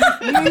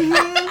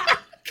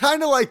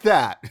 Kind of like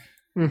that.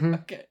 Mm-hmm.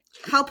 Okay.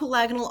 How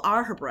polygonal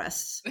are her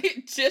breasts?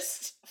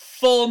 Just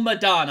full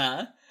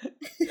Madonna.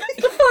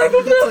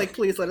 It's like,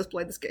 please let us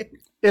play this game.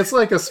 It's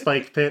like a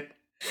spike pit.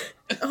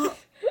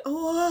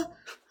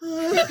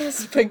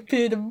 Spike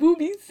pit of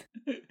boobies.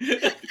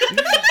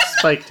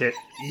 Spiked it.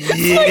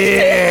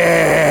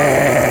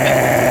 Yeah!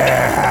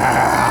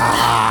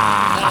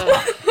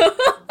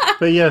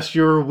 But yes,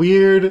 your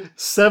weird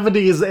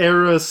 70s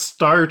era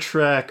Star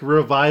Trek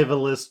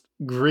revivalist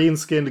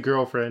green-skinned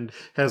girlfriend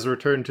has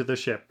returned to the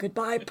ship.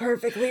 Goodbye,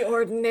 perfectly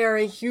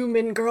ordinary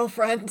human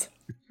girlfriend.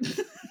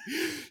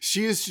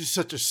 She is just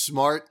such a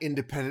smart,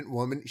 independent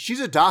woman. She's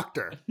a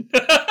doctor.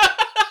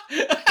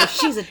 If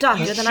she's a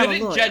doctor, You then I'm a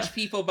shouldn't lawyer. judge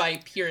people by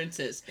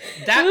appearances.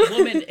 That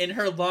woman in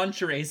her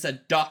lingerie is a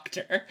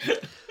doctor.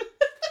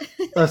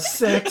 A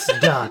sex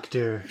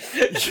doctor.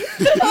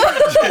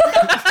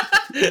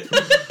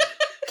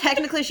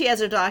 Technically, she has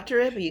her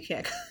doctorate, but you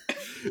can't.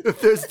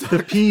 If there's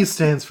The P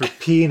stands for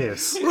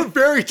penis. We're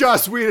very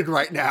Joss Whedon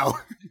right now.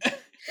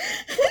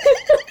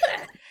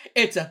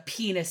 It's a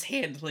penis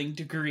handling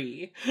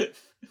degree.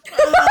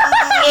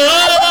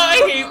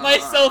 I hate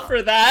myself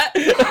for that.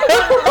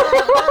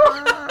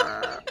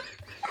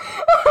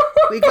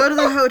 We go to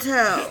the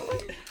hotel.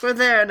 We're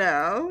there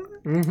now.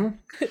 Mm-hmm.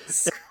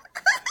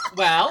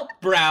 Well,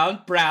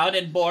 brown,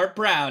 and more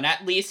brown.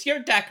 At least your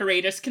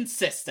decorator's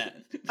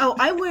consistent. Oh,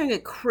 I'm wearing a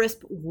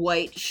crisp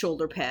white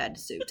shoulder pad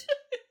suit.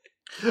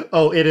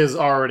 Oh, it has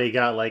already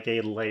got like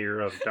a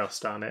layer of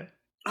dust on it.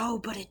 Oh,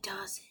 but it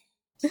doesn't.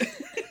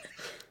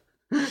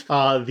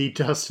 The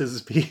dust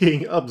is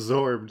being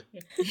absorbed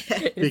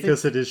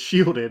because it is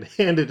shielded,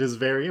 and it is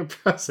very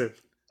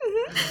impressive.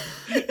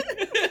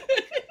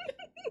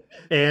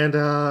 And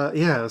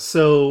yeah,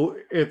 so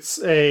it's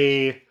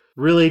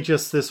really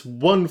just this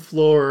one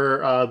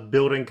floor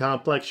building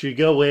complex. You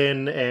go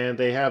in and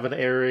they have an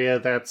area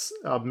that's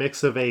a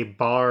mix of a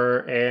bar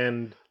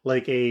and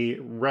like a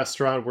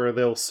restaurant where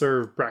they'll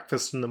serve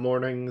breakfast in the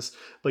mornings,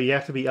 but you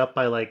have to be up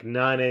by like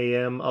 9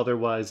 a.m.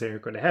 otherwise they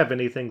aren't going to have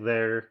anything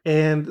there.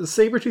 And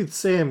Sabretooth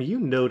Sam, you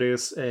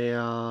notice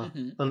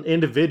an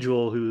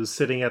individual who's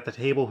sitting at the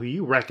table who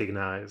you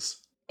recognize.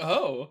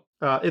 Oh.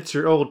 It's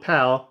your old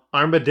pal,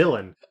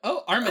 Armadillon.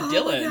 Oh,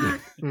 Armadillon.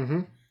 Mm-hmm.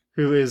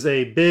 Who is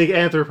a big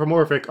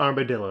anthropomorphic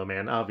armadillo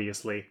man,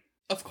 obviously.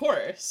 Of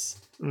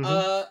course.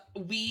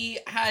 Mm-hmm. We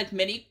had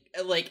many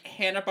like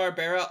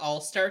Hanna-Barbera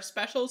All-Star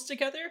specials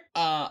together.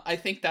 I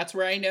think that's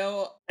where I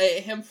know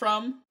him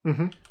from.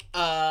 Mm-hmm.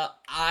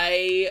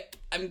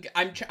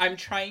 I'm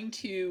trying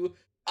to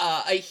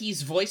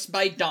he's voiced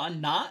by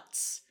Don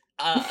Knotts.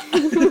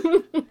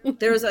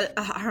 There was a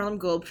Harlem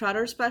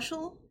Globetrotter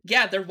special.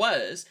 Yeah, there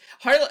was.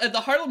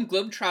 The Harlem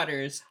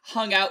Globetrotters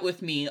hung out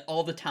with me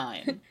all the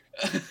time.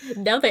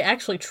 Now they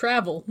actually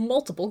travel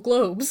multiple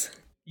globes.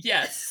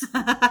 Yes.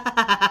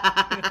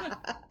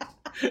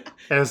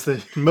 As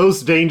the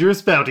most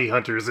dangerous bounty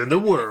hunters in the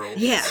world.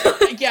 Yeah.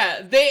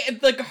 Yeah,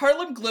 the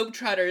Harlem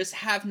Globetrotters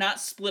have not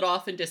split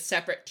off into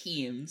separate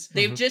teams.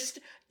 They've just,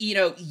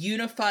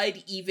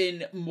 unified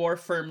even more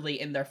firmly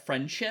in their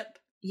friendship.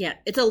 Yeah,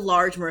 it's a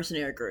large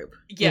mercenary group.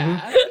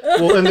 Yeah.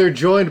 Well, and they're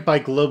joined by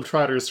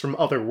Globetrotters from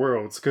other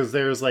worlds, because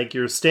there's like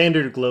your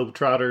standard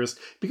Globetrotters,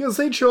 because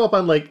they show up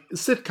on like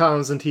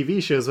sitcoms and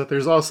TV shows, but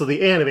there's also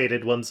the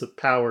animated ones with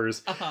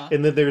powers,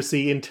 and then there's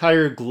the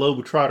entire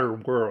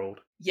Globetrotter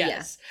world.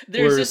 Yes.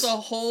 There's Whereas- just a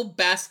whole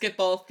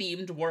basketball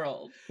themed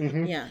world.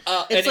 Mm-hmm. Yeah.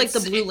 And It's like the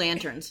Blue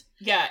Lanterns.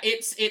 Yeah,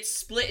 it's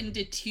split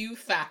into two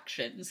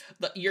factions.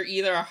 You're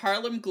either a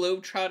Harlem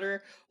Globetrotter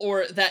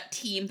or that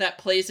team that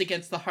plays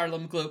against the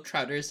Harlem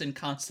Globetrotters and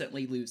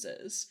constantly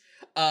loses.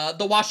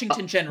 The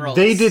Washington Generals.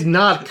 They did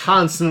not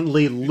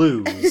constantly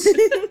lose.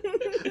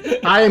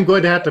 I am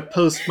going to have to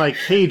post my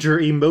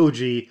Cager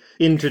emoji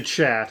into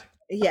chat.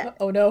 Yeah.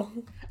 Oh no.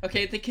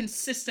 Okay, they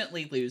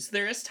consistently lose.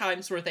 There is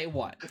times where they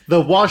won.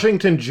 The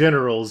Washington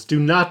Generals do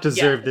not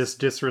deserve Yes. this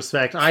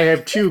disrespect. I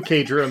have 2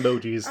 Cager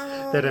emojis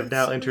that have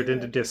now entered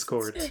into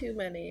Discord. Too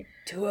many.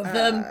 2 of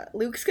them.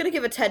 Luke's gonna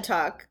give a TED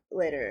Talk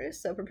later,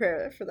 so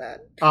prepare for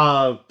that.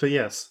 But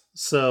yes.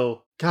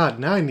 So, God,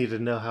 now I need to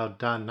know how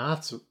Don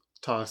Knotts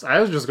talks. I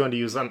was just going to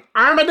use an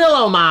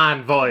Armadillo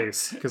Man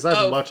voice, because I've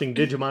been watching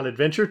Digimon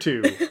Adventure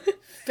 2.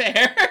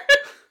 Fair.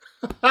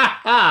 Ha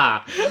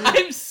ha!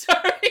 I'm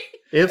sorry.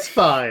 It's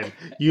fine.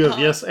 You have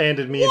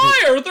yes-anded me into...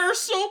 Why are there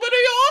so many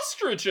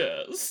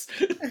ostriches?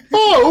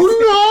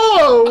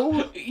 Oh,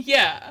 no!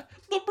 Yeah,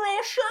 the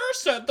brochure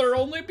said there'd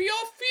only be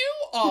a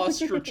few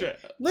ostriches.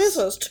 This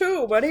is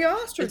too many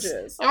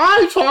ostriches.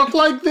 I talk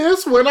like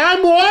this when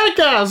I'm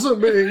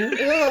orgasming.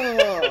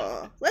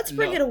 Ugh. Let's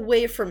bring it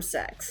away from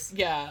sex.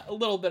 Yeah, a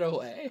little bit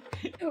away.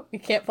 We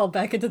can't fall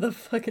back into the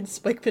fucking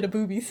spike pit of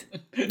boobies.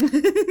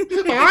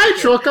 I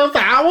took a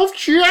vow of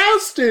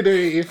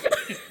chastity.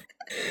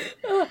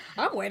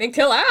 I'm waiting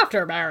till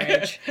after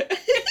marriage.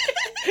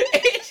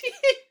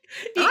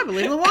 I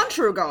believe in the one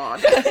true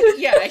God.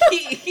 Yeah,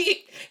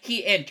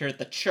 he entered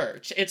the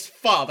church. It's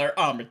Father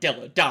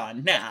Armadillo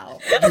Don now.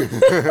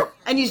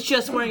 And he's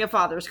just wearing a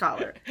father's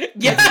collar.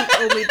 Yeah, That's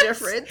the only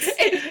difference.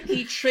 And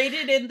he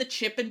traded in the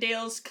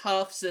Chippendales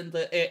cuffs and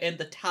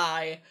the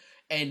tie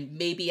and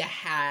maybe a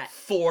hat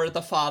for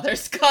the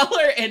father's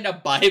collar and a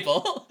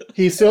Bible.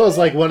 He still has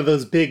like one of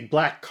those big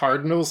black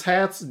Cardinals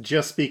hats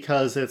just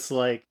because it's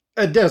like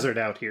a desert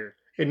out here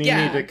and you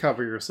need to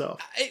cover yourself.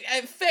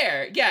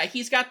 Fair. Yeah,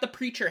 he's got the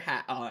preacher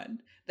hat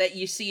on that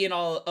you see in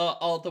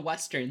all the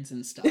westerns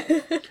and stuff.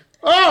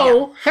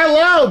 Oh,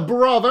 hello,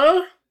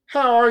 brother.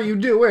 How are you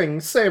doing,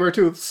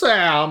 Sabretooth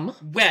Sam?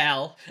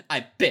 Well,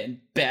 I've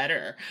been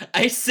better.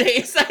 I say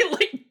as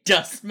I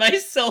dust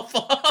myself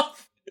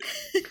off.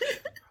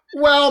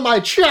 Well, my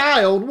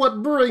child,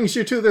 what brings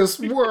you to this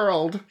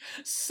world?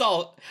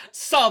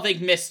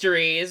 Solving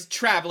mysteries,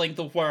 traveling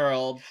the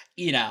world,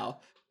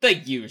 the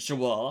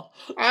usual.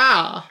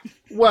 Ah,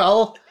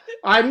 well,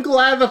 I'm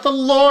glad that the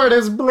Lord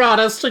has brought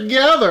us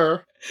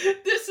together.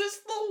 This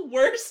is the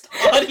worst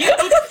audio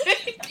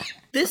thing.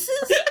 This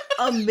is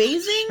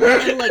amazing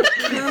and like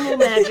caramel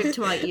magic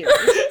to my ears.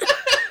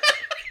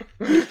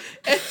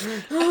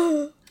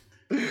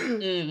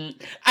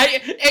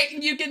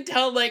 You can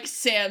tell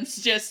Sam's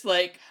just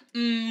I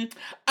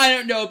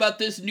don't know about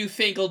this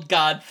newfangled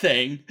God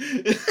thing.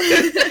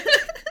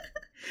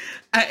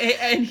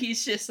 And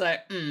he's just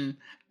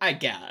I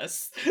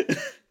guess.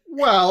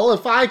 Well,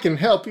 if I can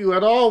help you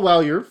at all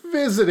while you're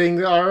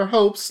visiting our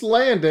Hope's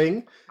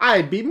Landing,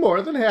 I'd be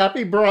more than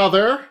happy,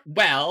 brother.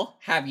 Well,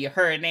 have you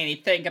heard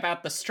anything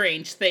about the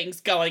strange things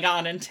going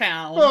on in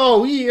town?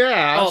 Oh,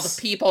 yes. All the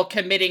people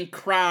committing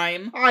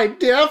crime? I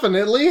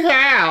definitely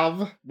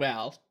have.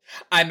 Well,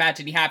 I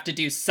imagine you have to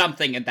do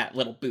something in that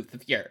little booth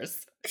of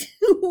yours.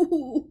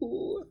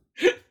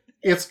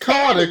 It's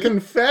called a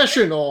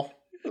confessional.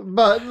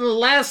 But the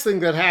last thing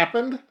that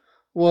happened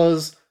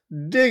was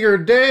Digger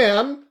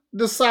Dan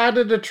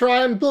decided to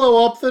try and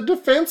blow up the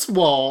defense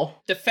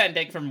wall.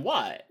 Defending from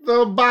what?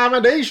 The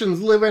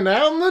abominations living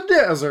out in the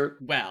desert.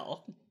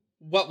 Well,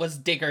 what was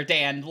Digger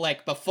Dan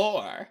like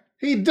before?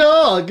 He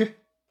dug.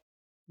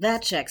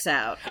 That checks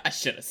out. I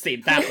should have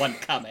seen that one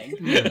coming.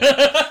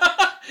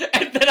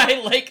 And then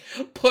I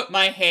put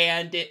my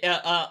hand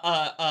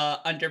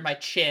under my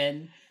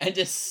chin and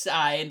just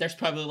sigh, and there's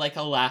probably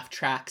a laugh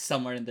track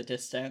somewhere in the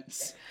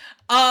distance.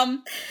 I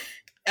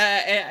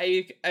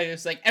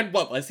was like, and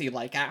what was he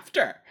like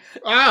after?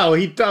 Oh,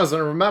 he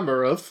doesn't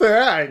remember a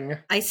thing.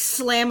 I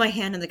slam my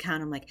hand on the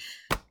counter. I'm like,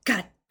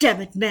 God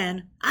damn it,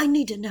 man. I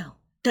need to know.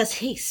 Does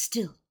he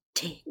still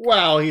take?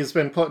 Well, he's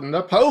been put in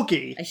a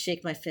pokey. I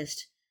shake my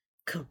fist.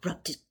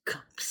 Corrupted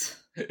cops.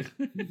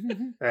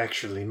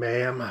 Actually,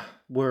 ma'am,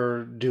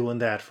 we're doing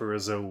that for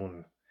his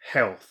own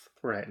health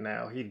right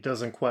now. He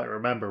doesn't quite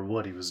remember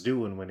what he was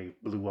doing when he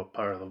blew up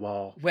part of the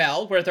wall.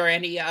 Well, were there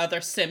any other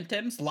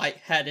symptoms?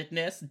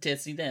 Lightheadedness,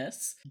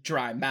 dizziness,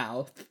 dry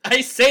mouth? I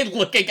say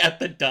looking at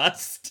the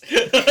dust.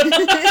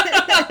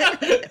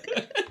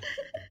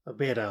 A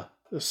bit of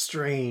a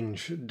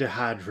strange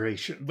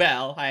dehydration.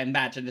 Well, I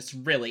imagine it's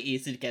really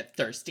easy to get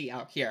thirsty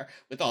out here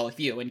with all of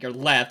you and your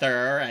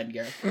leather and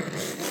your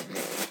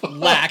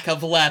lack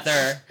of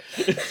leather.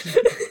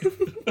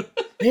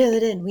 Reel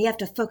it in. We have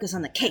to focus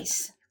on the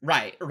case.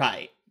 Right.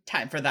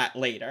 Time for that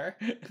later.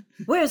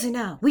 Where is he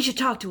now? We should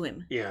talk to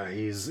him. Yeah,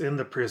 he's in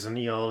the prison.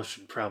 Y'all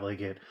should probably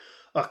get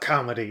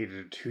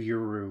accommodated to your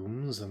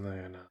rooms, and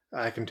then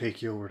I can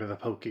take you over to the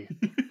pokey.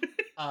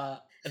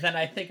 Then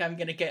I think I'm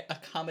gonna get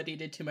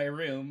accommodated to my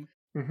room.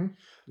 Mm-hmm.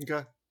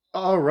 Okay.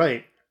 All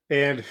right.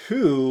 And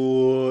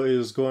who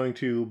is going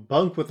to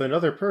bunk with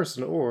another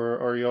person, or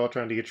are y'all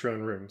trying to get your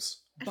own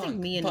rooms? I think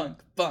me and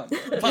Bunk.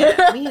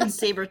 me and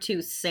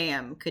Sabretooth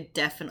Sam could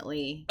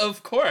definitely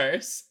Of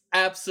course.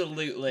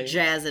 Absolutely.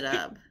 jazz it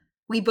up.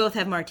 We both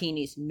have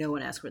martinis. No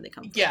one asks where they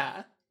come from.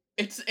 Yeah.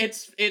 It's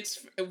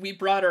we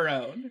brought our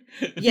own.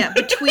 Yeah,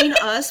 between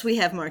us, we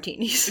have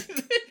martinis.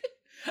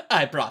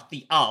 I brought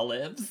the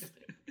olives.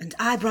 And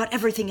I brought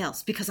everything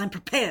else because I'm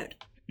prepared.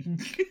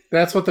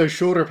 That's what those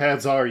shoulder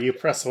pads are. You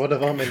press one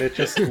of them and it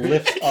just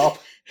lifts up.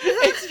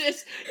 It's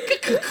just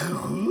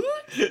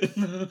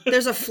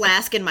There's a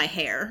flask in my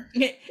hair.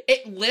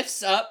 it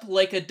lifts up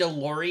like a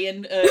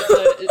DeLorean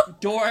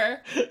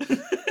door.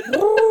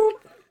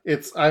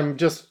 I'm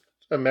just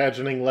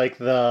imagining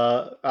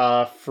the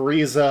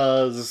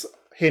Frieza's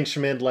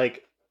henchmen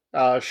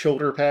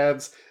shoulder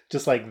pads.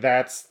 Just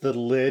that's the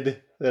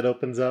lid that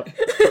opens up.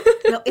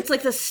 No, it's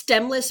like the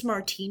stemless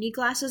martini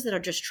glasses that are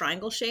just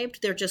triangle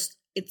shaped.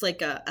 It's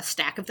like a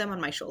stack of them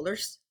on my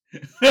shoulders.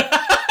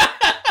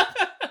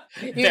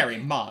 Very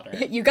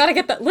modern. You gotta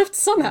get that lift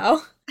somehow.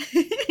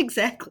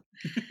 Exactly.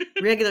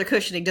 Regular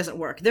cushioning doesn't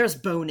work. There's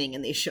boning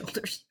in these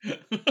shoulders.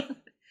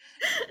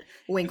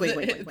 Wink, wink,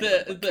 wink,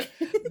 wink, wink.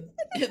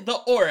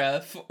 The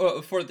aura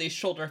for these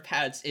shoulder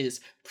pads is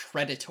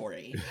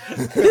predatory.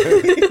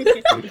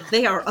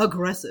 They are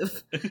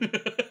aggressive.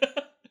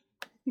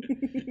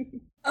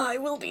 I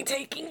will be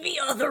taking the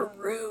other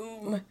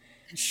room.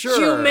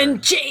 Sure. Human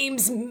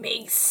James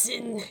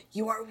Mason,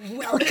 you are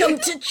welcome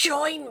to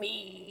join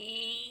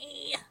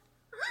me.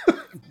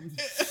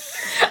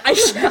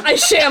 I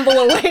shamble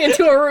away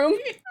into a room.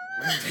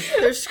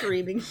 They're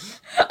screaming.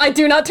 I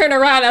do not turn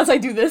around as I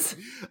do this.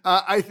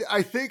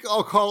 I think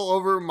I'll call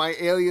over my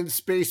alien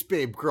space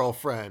babe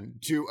girlfriend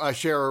to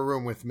share a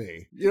room with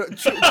me. You know,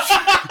 treat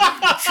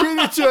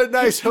her to a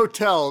nice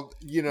hotel.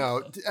 You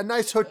know, a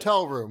nice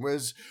hotel room.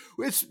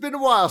 It's been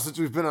a while since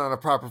we've been on a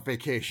proper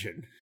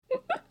vacation.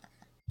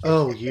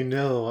 Oh, you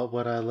know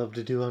what I love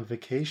to do on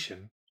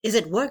vacation? Is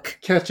it work?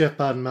 Catch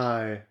up on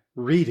my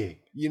reading.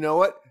 You know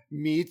what?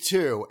 Me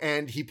too.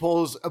 And he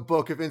pulls a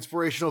book of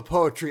inspirational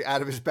poetry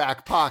out of his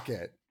back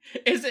pocket.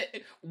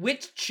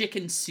 Which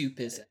chicken soup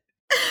is it?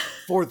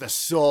 For the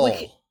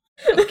soul.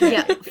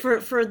 Yeah,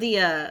 for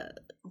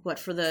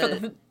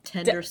the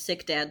tender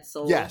sick dad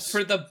soul. Yes.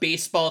 For the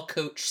baseball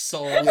coach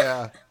soul.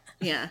 Yeah,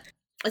 Yeah.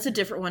 It's a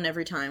different one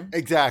every time.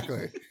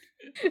 exactly.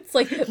 It's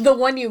like the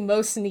one you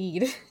most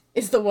need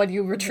is the one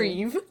you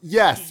retrieve.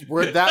 Yes,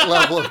 we're at that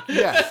level of,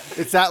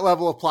 it's that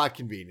level of plot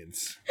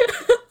convenience.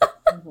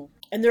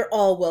 And they're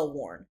all well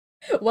worn.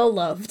 Well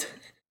loved.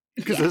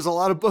 Because there's a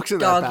lot of books in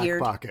that back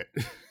Dog-eared. pocket.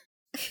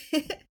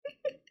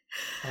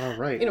 All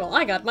right. You know,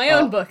 I got my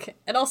own book,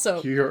 and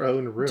also Your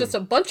own room. just a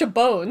bunch of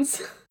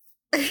bones.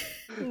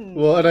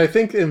 Well, and I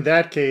think in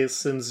that case,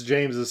 since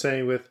James is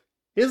staying with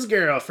his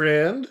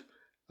girlfriend,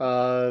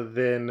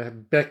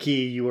 then Becky,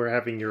 you are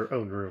having your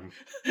own room.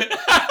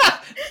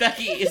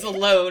 Becky is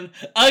alone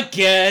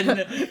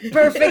again.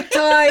 Perfect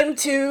time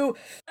to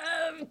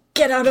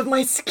get out of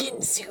my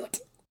skin suit.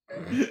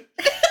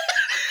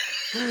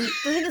 The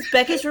thing is,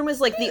 Becky's room is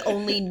like the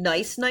only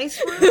nice room.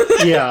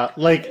 Yeah,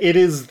 like it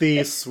is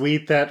the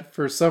suite that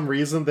for some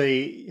reason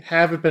they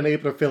haven't been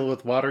able to fill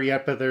with water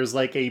yet, but there's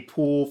like a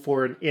pool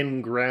for an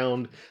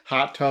in-ground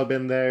hot tub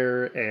in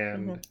there,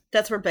 and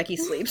That's where Becky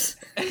sleeps.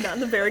 Not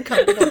in a very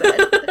comfortable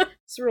bed.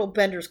 It's a real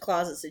Bender's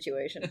Closet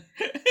situation.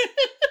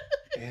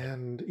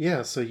 and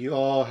yeah, so you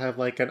all have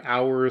like an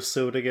hour or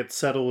so to get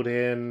settled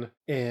in,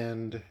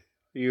 and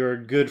your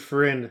good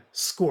friend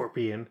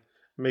Scorpion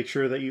make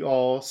sure that you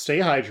all stay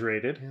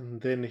hydrated,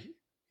 and then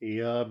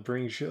he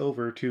brings you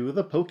over to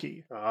the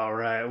Pokey. All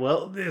right,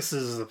 well, this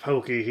is the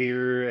Pokey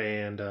here,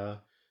 and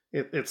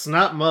it's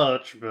not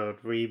much,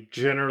 but we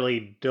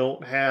generally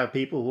don't have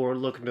people who are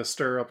looking to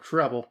stir up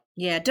trouble.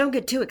 Yeah, don't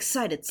get too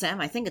excited,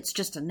 Sam. I think it's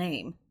just a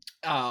name.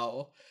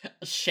 Oh,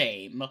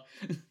 shame.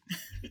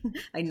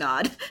 I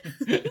nod.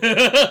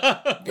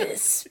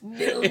 This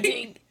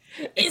building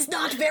is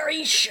not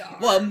very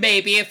sharp. Well,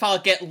 maybe if I'll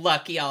get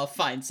lucky, I'll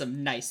find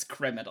some nice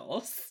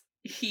criminals.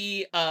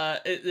 He,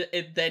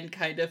 then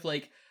kind of,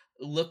 like,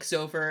 looks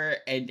over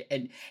and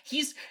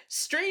he's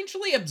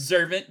strangely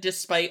observant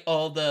despite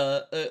all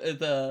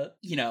the,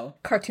 you know,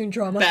 Cartoon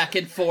drama. back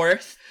and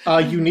forth.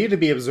 You need to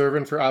be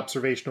observant for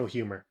observational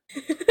humor.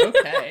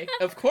 Okay,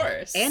 of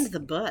course. And the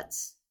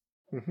butts.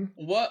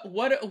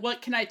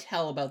 What can I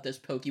tell about this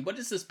Pokey? What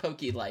is this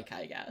Pokey like,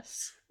 I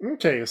guess?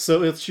 Okay,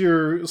 so it's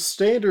your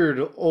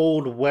standard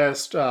Old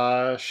West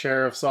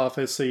sheriff's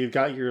office. So you've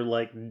got your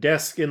like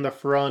desk in the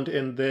front,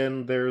 and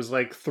then there's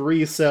like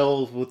 3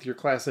 cells with your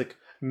classic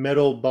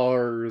metal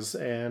bars,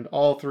 and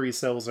all 3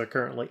 cells are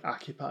currently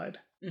occupied.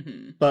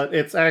 Mm-hmm. But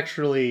it's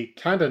actually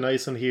kind of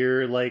nice in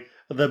here. Like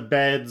the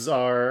beds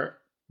are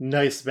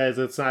nice beds.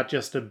 It's not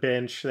just a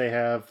bench. They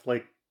have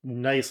like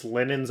nice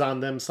linens on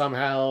them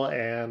somehow,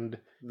 and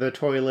the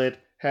toilet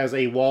has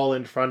a wall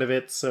in front of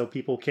it so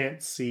people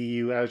can't see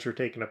you as you're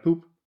taking a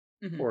poop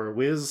or a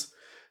whiz.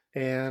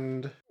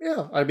 And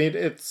yeah, I mean,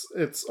 it's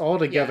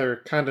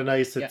altogether kind of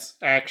nice. It's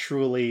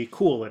actually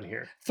cool in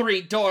here.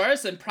 3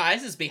 doors and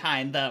prizes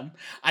behind them.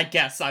 I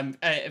guess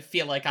I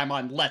feel like I'm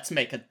on Let's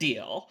Make a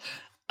Deal.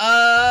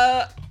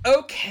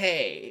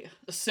 Okay.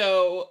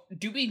 So,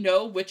 do we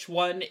know which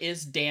one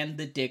is Dan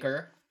the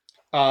Digger?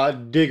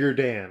 Digger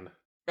Dan.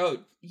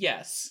 Oh,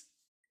 yes.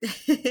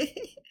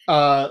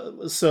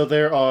 So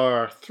there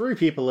are 3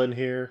 people in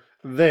here.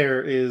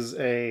 There is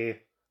a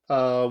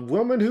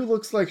woman who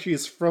looks like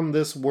she's from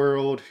this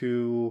world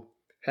who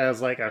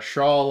has like a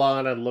shawl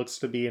on and looks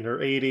to be in her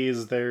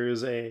 80s.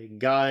 There's a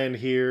guy in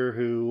here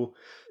who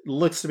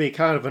looks to be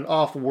kind of an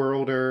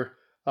off-worlder,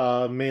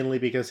 mainly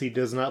because he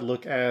does not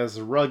look as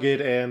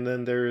rugged. And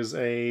then there's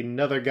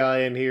another guy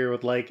in here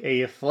with like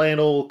a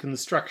flannel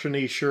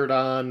construction-y shirt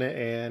on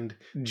and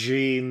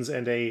jeans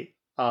and a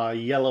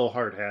yellow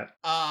hard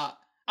hat.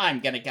 I'm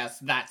gonna guess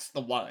that's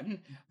the one.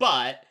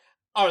 But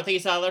are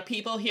these other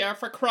people here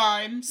for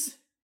crimes?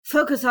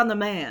 Focus on the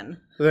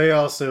man. They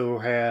also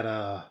had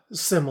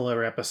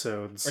similar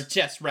episodes. Or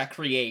just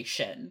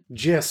recreation?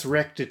 Jess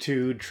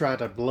Rectitude tried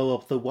to blow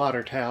up the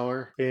water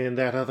tower, and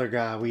that other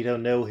guy, we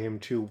don't know him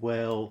too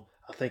well.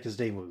 I think his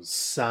name was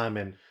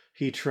Simon.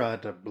 He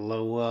tried to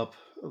blow up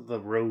the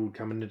road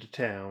coming into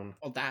town.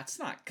 Well, that's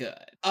not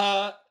good.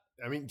 I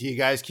mean, do you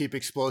guys keep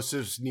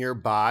explosives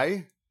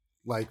nearby?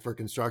 Like for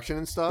construction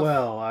and stuff?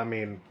 Well, I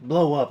mean,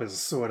 blow up is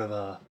sort of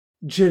a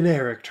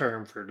generic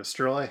term for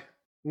destroy.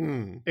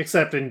 Hmm.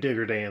 Except in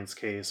Digger Dan's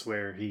case,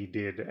 where he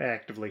did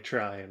actively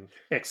try and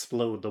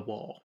explode the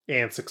wall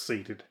and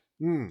succeeded.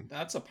 Hmm.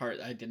 That's a part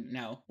I didn't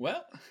know.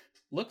 Well,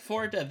 look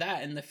forward to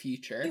that in the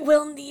future.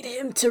 We'll need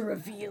him to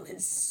reveal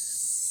his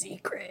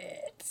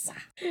secrets.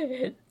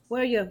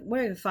 Where are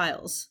your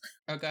files?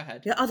 Oh, go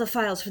ahead. Your other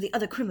files for the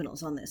other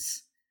criminals on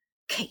this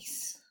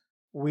case.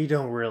 We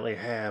don't really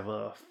have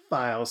a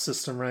file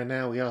system right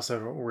now. We also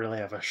don't really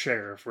have a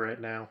sheriff right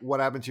now. What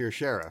happened to your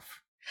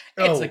sheriff?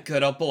 It's Oh. a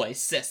good old boy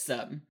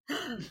system.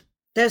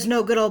 There's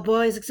no good old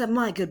boys except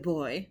my good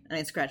boy. And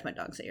I scratch my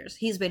dog's ears.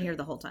 He's been here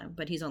the whole time,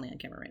 but he's only on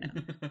camera right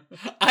now.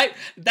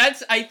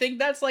 I think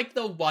that's like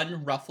the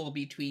one ruffle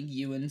between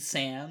you and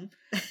Sam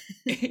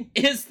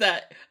is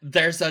that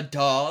there's a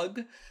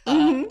dog.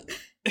 Mhm.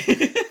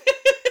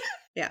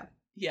 Yeah.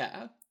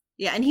 Yeah.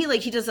 Yeah, and he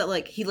does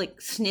that, he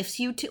sniffs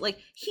you too,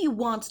 he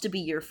wants to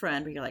be your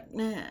friend, but you're like,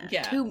 nah,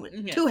 Yeah, too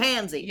yeah.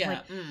 handsy. Yeah.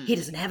 Like, he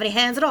doesn't have any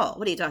hands at all.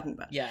 What are you talking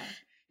about? Yeah.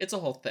 It's a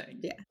whole thing.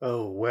 Yeah.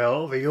 Oh,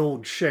 well, the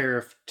old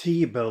Sheriff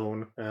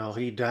T-Bone, well,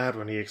 he died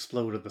when he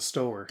exploded the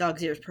store.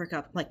 Dog's ears perk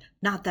up. I'm like,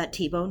 not that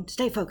T-Bone.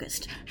 Stay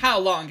focused. How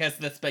long has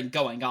this been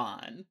going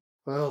on?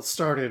 Well, it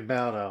started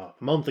about a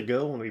month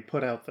ago when we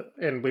put out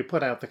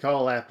the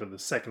call after the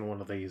second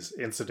one of these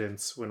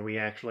incidents when we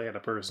actually had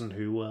a person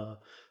who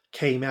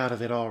came out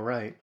of it all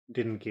right,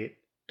 didn't get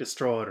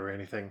destroyed or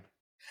anything.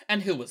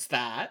 And who was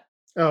that?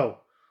 Oh,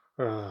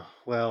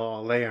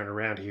 well, they aren't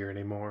around here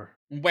anymore.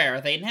 Where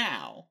are they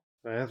now?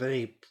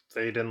 They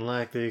didn't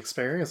like the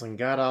experience and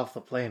got off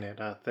the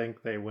planet. I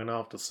think they went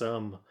off to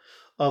some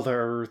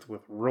other Earth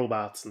with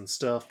robots and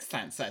stuff.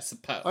 Sense, I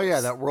suppose. Oh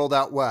yeah, that world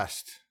out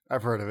west.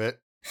 I've heard of it.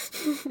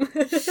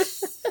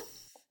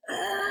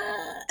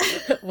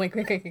 Wink,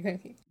 wink, wink,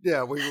 wink.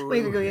 Yeah,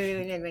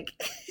 Wink.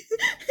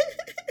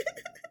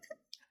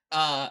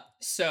 I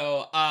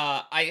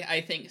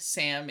think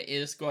Sam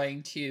is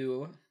going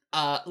to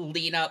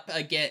lean up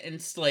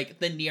against like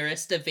the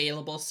nearest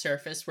available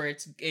surface where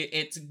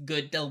it's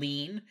good to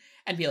lean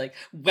and be like,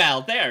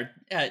 well, there,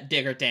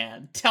 Digger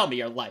Dan, tell me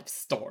your life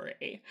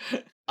story.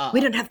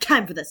 We don't have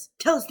time for this.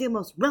 Tell us the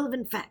most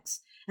relevant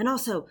facts. And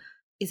also,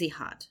 is he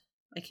hot?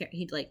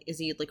 Is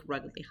he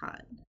ruggedly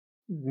hot?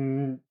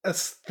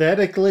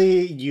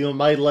 Aesthetically, you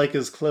might like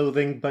his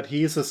clothing, but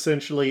he's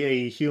essentially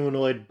a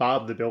humanoid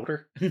Bob the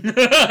Builder.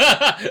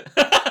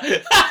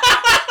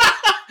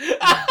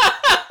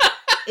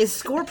 Is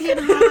Scorpion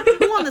hot?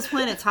 Who on this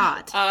planet's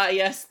hot?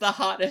 Yes, the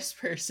hottest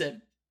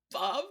person.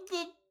 Bob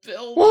the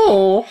Builder.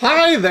 Oh,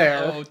 hi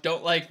there! Oh,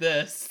 don't like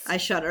this. I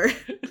shudder.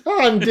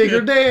 I'm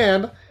Digger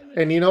Dan,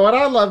 and you know what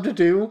I love to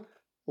do?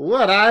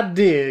 What I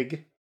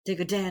dig.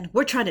 Digger Dan,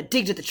 we're trying to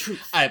dig to the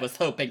truth. I was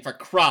hoping for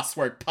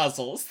crossword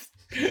puzzles.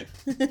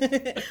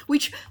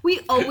 we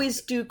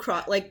always do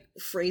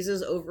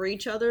phrases over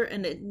each other,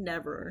 and it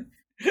never.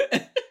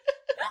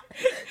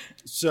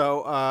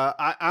 So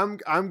I'm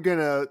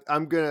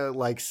gonna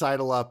like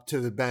sidle up to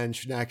the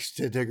bench next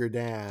to Digger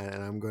Dan,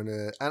 and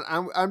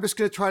I'm just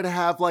gonna try to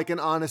have like an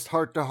honest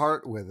heart to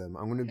heart with him.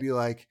 I'm gonna be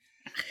like,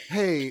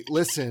 hey,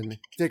 listen,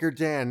 Digger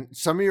Dan,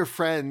 some of your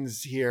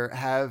friends here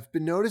have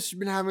noticed you've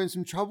been having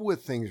some trouble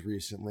with things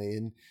recently,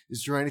 and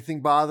is there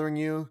anything bothering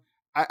you?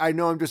 I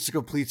know I'm just a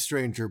complete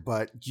stranger,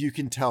 but you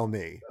can tell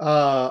me.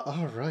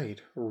 All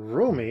right.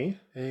 Roll me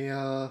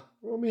an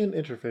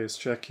interface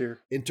check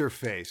here.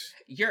 Interface.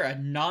 You're a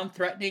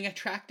non-threatening,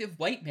 attractive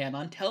white man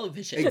on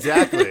television.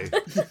 Exactly.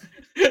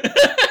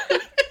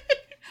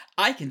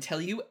 I can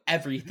tell you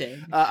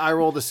everything. I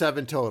rolled a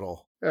 7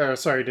 total.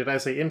 Sorry, did I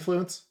say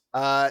influence?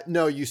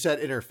 No, you said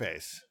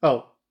interface.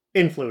 Oh,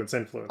 influence.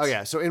 Oh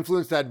yeah, so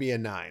influence, that'd be a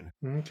 9.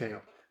 Okay.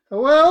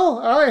 Well,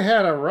 I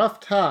had a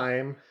rough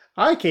time.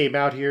 I came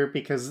out here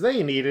because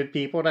they needed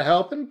people to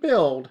help and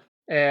build.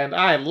 And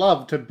I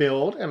love to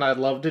build, and I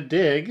love to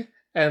dig,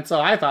 and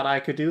so I thought I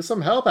could do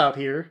some help out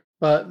here.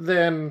 But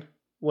then,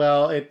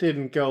 well, it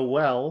didn't go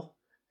well.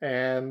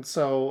 And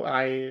so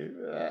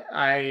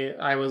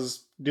I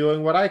was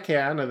doing what I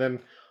can, and then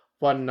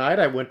one night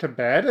I went to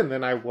bed, and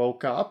then I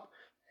woke up,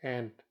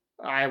 and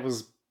I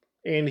was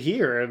in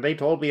here, and they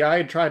told me I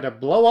had tried to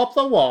blow up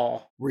the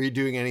wall. Were you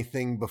doing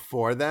anything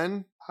before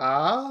then?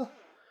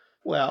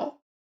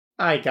 Well,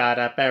 I got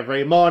up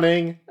every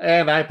morning,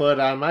 and I put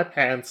on my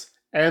pants,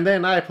 and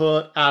then I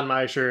put on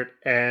my shirt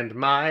and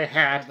my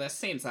hat. This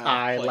seems out of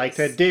I place. like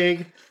to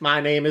dig. My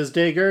name is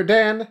Digger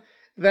Dan.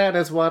 That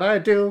is what I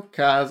do,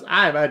 'cause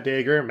I'm a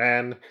digger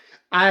man.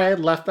 I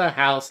left the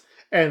house,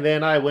 and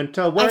then I went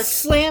to work. I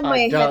slam my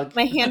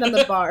hand on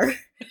the bar.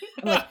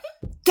 I'm like,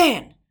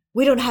 Dan,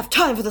 we don't have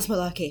time for this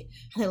malarkey.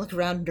 And I look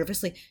around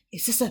nervously.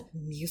 Is this a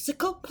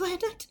musical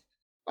planet?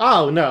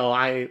 Oh, no,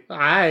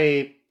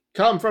 I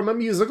come from a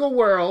musical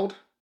world.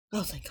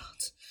 Oh, thank God.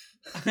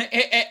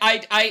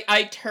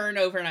 I turn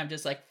over and I'm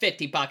just like,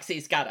 $50.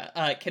 He's got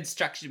a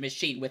construction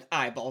machine with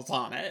eyeballs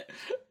on it.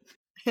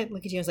 I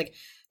look at you and I was like,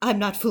 I'm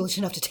not foolish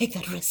enough to take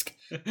that risk.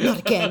 Not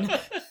again.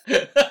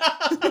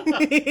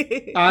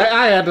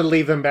 I had to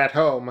leave them at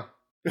home.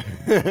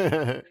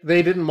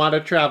 They didn't want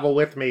to travel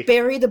with me.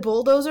 Bury the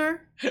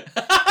bulldozer?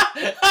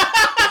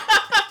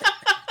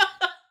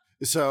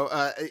 So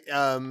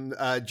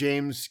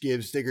James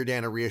gives Digger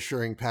Dan a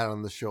reassuring pat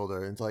on the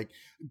shoulder and it's like,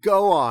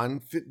 go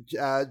on.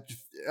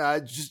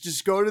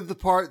 Just go to the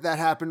part that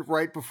happened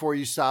right before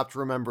you stopped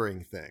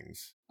remembering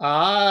things.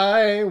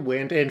 I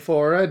went in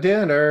for a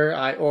dinner.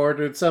 I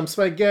ordered some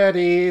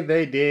spaghetti.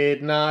 They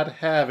did not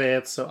have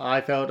it, so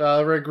I felt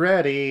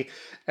regretty.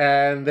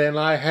 And then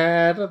I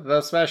had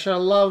the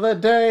special of the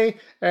day.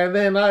 And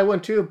then I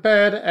went to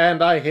bed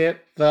and I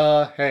hit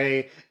the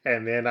hay.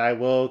 And then I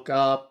woke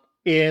up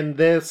in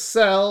this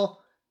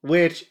cell,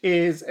 which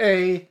is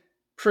a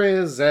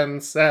prison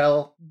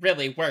cell.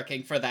 Really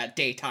working for that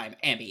daytime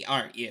Emmy,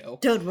 aren't you?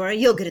 Don't worry,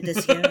 you'll get it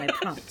this year, I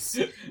promise.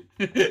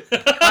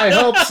 I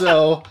hope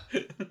so.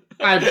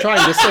 I'm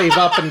trying to save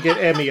up and get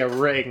Emmy a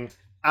ring.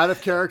 Out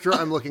of character,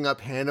 I'm looking up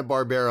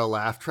Hanna-Barbera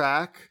laugh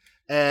track.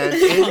 And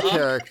in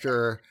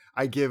character,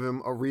 I give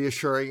him a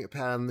reassuring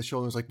pat on the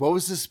shoulder. It's like, what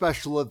was the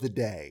special of the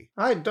day?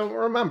 I don't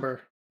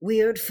remember.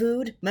 Weird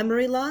food?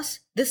 Memory loss?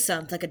 This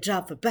sounds like a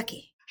job for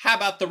Becky. How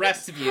about the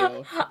rest of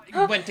you?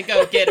 Went to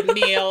go get a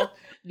meal,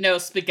 no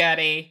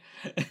spaghetti.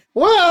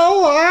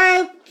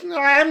 Well,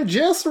 I'm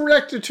just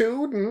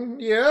rectitude,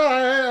 and yeah,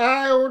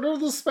 I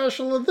ordered the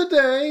special of the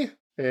day.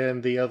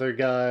 And the other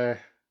guy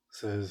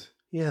says,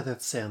 yeah,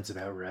 that sounds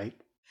about right.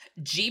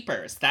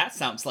 Jeepers, that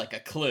sounds like a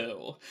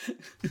clue.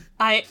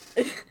 I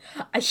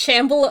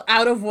shamble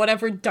out of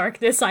whatever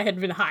darkness I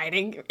had been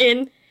hiding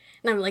in,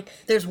 and I'm like,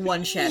 There's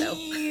one shadow.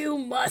 you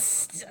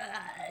must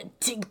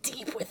dig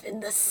deep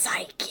within the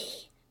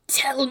psyche.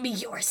 Tell me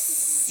your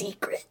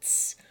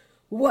secrets.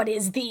 What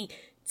is the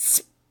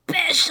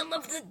special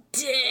of the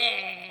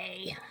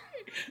day?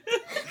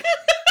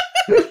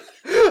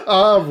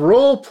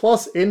 Roll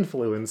plus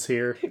influence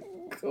here.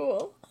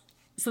 Cool.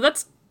 So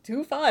that's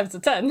 2 5s, a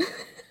 10.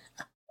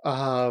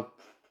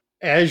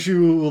 As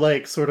you,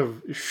 like, sort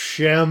of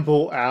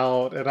shamble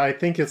out, and I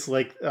think it's,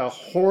 like, a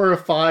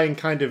horrifying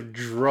kind of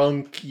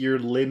drunk, your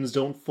limbs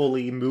don't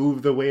fully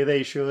move the way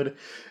they should,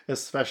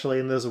 especially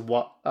in this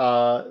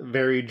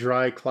very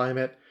dry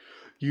climate.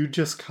 You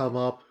just come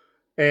up,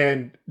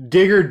 and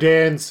Digger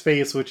Dan's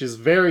face, which is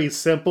very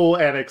simple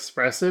and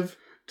expressive,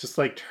 just,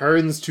 like,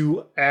 turns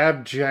to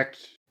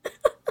abject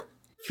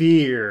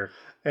fear,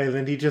 and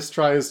then he just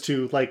tries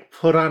to, like,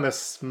 put on a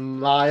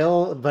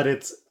smile, but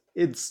it's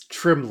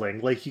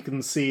trembling. Like, you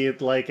can see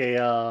it like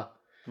a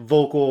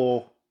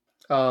vocal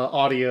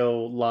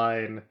audio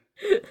line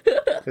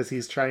as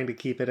he's trying to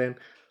keep it in.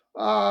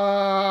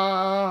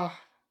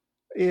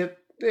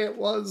 It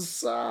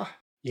was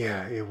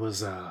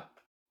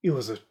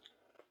a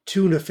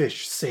tuna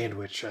fish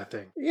sandwich, I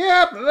think.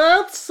 Yep,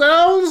 that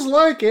sounds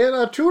like it.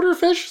 A tuna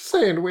fish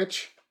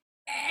sandwich.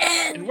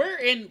 And we're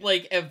in,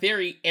 like, a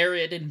very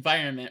arid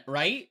environment,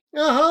 right?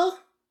 Uh-huh.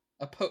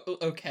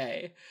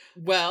 Okay.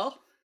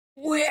 Well,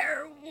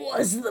 Where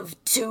was the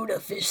tuna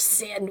fish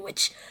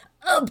sandwich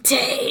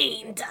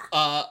obtained?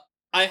 I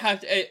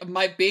have to,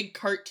 my big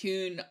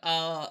cartoon,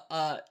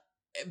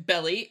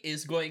 belly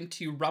is going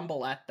to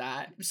rumble at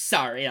that.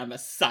 Sorry, I'm a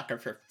sucker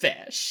for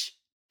fish.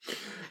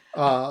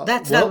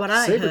 That's not what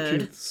I heard.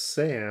 Sabretooth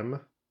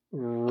Sam,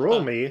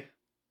 roll me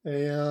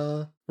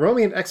an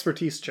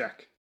expertise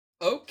check.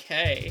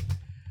 Okay.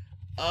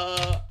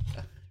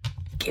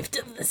 Gift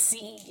of the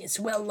sea is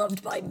well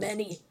loved by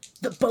many.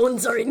 The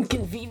bones are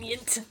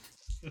inconvenient.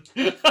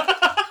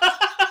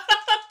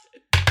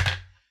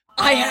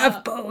 I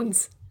have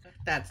bones.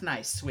 That's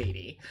nice,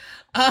 sweetie.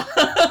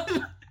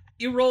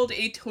 You rolled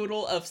a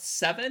total of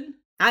 7?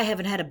 I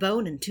haven't had a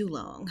bone in too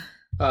long.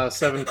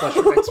 7 plus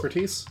your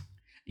expertise.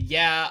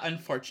 Yeah,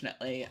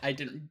 unfortunately, I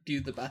didn't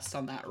do the best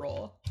on that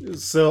roll.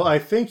 So I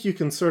think you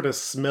can sort of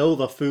smell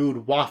the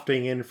food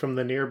wafting in from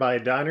the nearby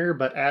diner,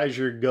 but as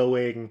you're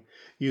going,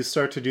 you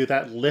start to do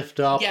that lift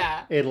up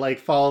and, like,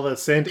 follow the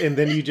scent, and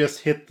then you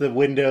just hit the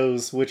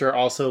windows, which are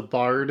also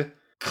barred.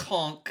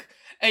 Clunk.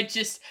 And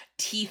just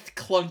teeth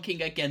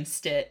clunking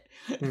against it.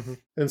 Mm-hmm.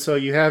 And so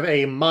you have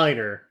a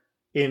minor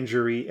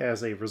injury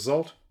as a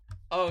result.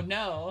 Oh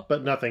no.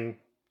 But nothing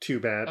too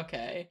bad.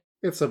 Okay.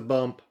 It's a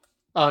bump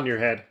on your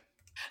head.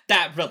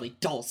 That really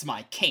dulls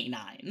my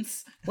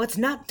canines. What's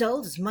not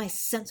dulled is my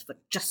sense for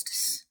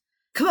justice.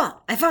 Come on,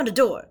 I found a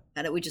door.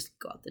 And we just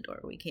go out the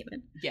door we came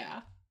in.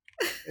 Yeah.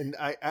 And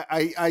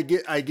I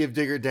give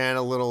Digger Dan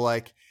a little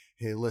like,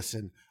 hey,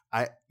 listen,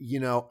 I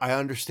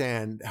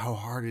understand how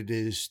hard it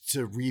is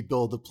to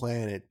rebuild a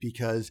planet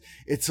because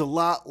it's a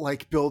lot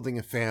like building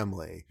a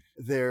family.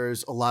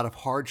 There's a lot of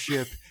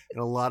hardship and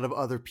a lot of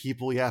other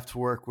people you have to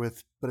work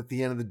with. But at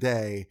the end of the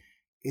day,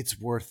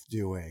 it's worth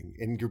doing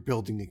and you're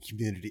building a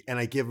community. And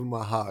I give him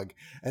a hug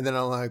and then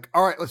I'm like,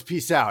 all right, let's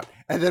peace out.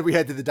 And then we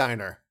head to the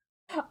diner.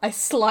 I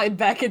slide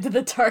back into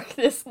the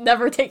darkness,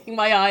 never taking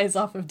my eyes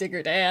off of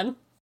Digger Dan.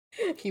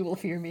 He will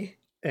fear me.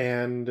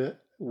 And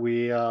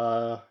we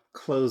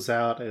close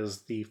out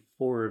as the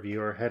 4 of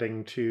you are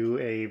heading to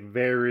a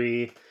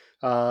very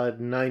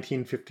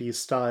 1950s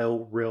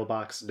style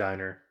railbox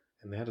diner.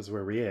 And that is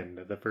where we end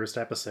the first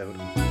episode.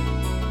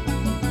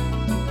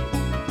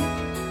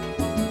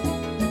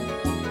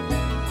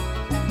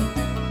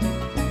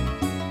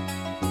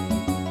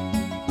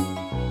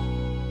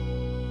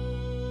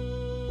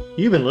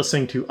 You've been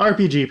listening to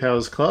RPG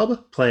Pals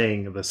Club,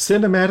 playing the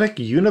Cinematic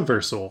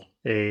Universal,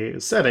 a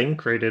setting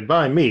created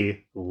by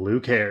me,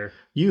 Luke Hare,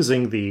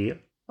 using the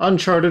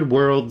Uncharted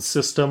World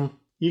system.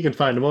 You can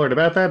find more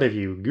about that if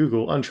you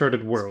Google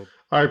Uncharted World.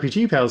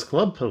 RPG Pals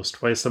Club posts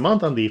twice a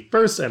month on the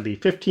 1st and the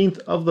 15th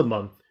of the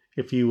month.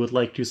 If you would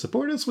like to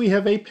support us, we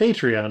have a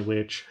Patreon,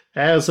 which,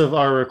 as of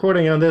our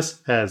recording on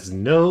this, has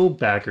no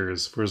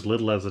backers. For as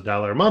little as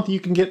 $1 a month,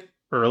 you can get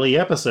early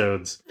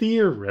episodes,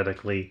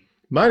 theoretically.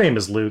 My name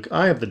is Luke.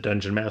 I am the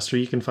Dungeon Master.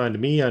 You can find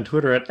me on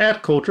Twitter at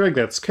 @Koltreg.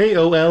 That's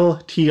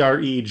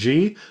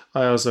KOLTREG.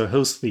 I also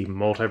host the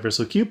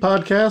Multiversal Q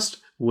podcast,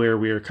 where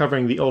we are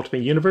covering the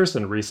Ultimate Universe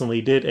and recently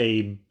did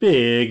a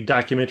big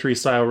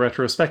documentary-style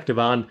retrospective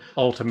on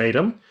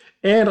Ultimatum.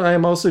 And I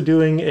am also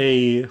doing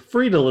a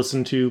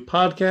free-to-listen-to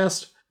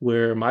podcast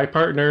where my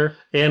partner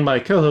and my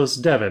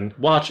co-host Devin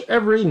watch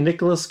every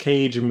Nicolas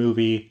Cage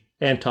movie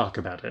and talk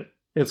about it.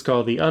 It's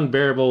called The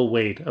Unbearable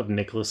Weight of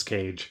Nicolas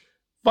Cage.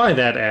 Find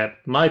that at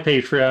my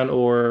Patreon,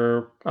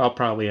 or I'll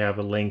probably have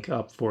a link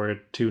up for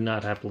it to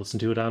not have to listen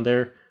to it on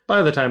there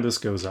by the time this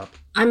goes up.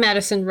 I'm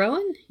Madison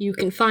Rowan. You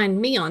can find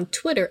me on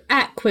Twitter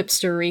at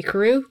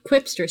QuipsterReCrew.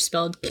 Quipster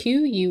spelled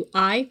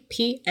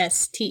Quipster.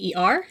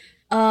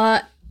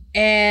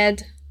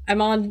 And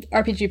I'm on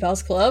RPG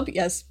Pals Club.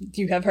 Yes,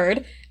 you have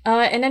heard.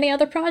 And any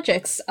other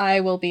projects I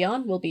will be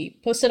on will be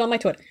posted on my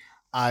Twitter.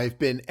 I've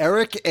been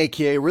Eric,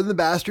 aka Rhythm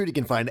Bastard. You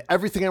can find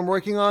everything I'm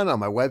working on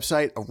my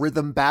website,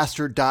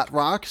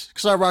 rhythmbastard.rocks.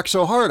 Because I rock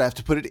so hard, I have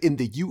to put it in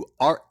the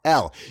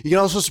URL. You can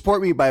also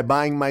support me by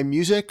buying my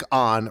music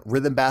on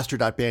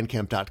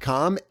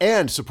rhythmbastard.bandcamp.com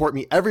and support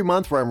me every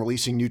month where I'm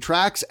releasing new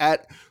tracks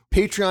at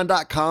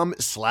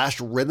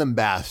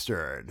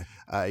patreon.com/rhythmbastard.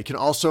 You can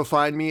also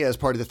find me as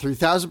part of the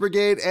 3000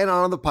 Brigade and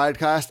on the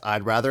podcast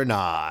I'd Rather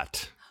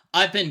Not.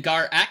 I've been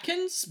Gar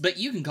Atkins, but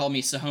you can call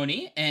me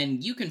Sahoni,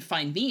 and you can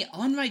find me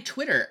on my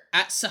Twitter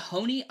at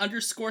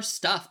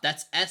Sahoni_stuff.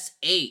 That's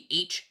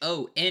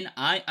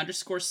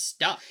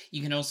SAHONI_stuff.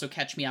 You can also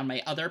catch me on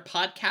my other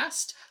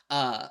podcast,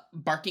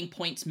 Barking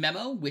Points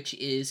Memo, which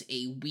is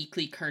a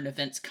weekly current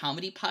events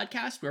comedy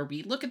podcast where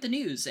we look at the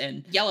news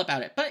and yell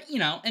about it, but,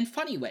 in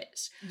funny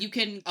ways. You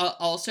can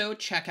also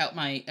check out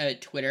my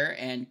Twitter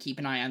and keep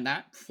an eye on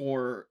that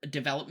for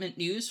development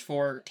news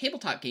for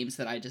tabletop games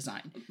that I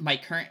design. My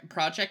current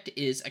project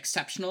is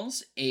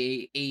Exceptionals,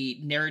 a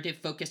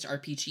narrative-focused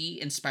RPG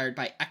inspired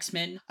by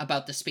X-Men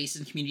about the spaces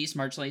and communities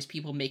marginalized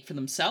people make for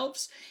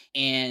themselves,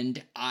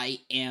 and I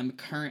am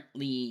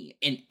currently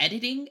in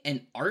editing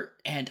and art,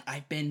 and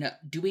I've been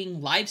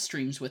doing live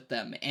streams with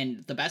them,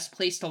 and the best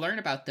place to learn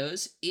about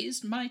those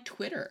is my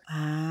Twitter.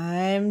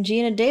 I'm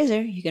Gina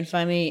Dazer. You can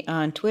find me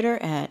on Twitter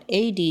at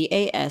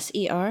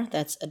ADASER.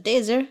 That's a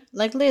Dazer,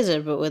 like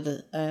laser, but with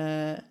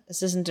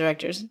assistant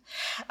directors.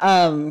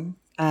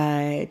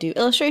 I do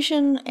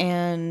illustration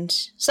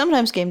and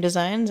sometimes game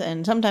designs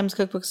and sometimes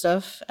cookbook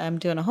stuff. I'm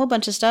doing a whole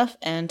bunch of stuff,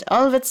 and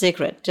all of it's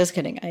secret. Just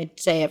kidding. I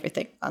say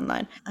everything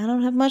online. I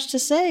don't have much to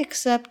say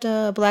except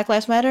Black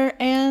Lives Matter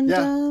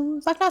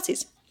and fuck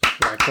Nazis.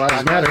 Black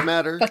Lives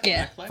Matter. Fuck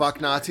yeah.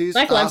 Fuck Nazis.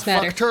 Black Lives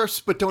Matter. Fuck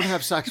TERFs, but don't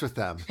have sex with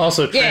them.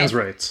 Also, trans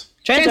rights.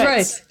 Trans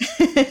rights.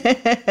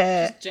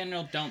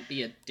 General, don't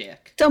be a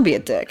dick. Don't be a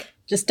dick.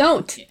 Just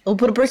don't. We'll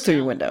put a brick through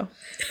your window.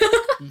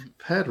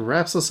 That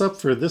wraps us up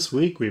for this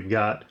week. We've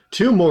got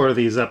 2 more of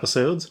these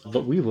episodes,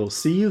 but we will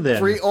see you then.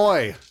 Free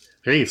oi.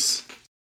 Peace.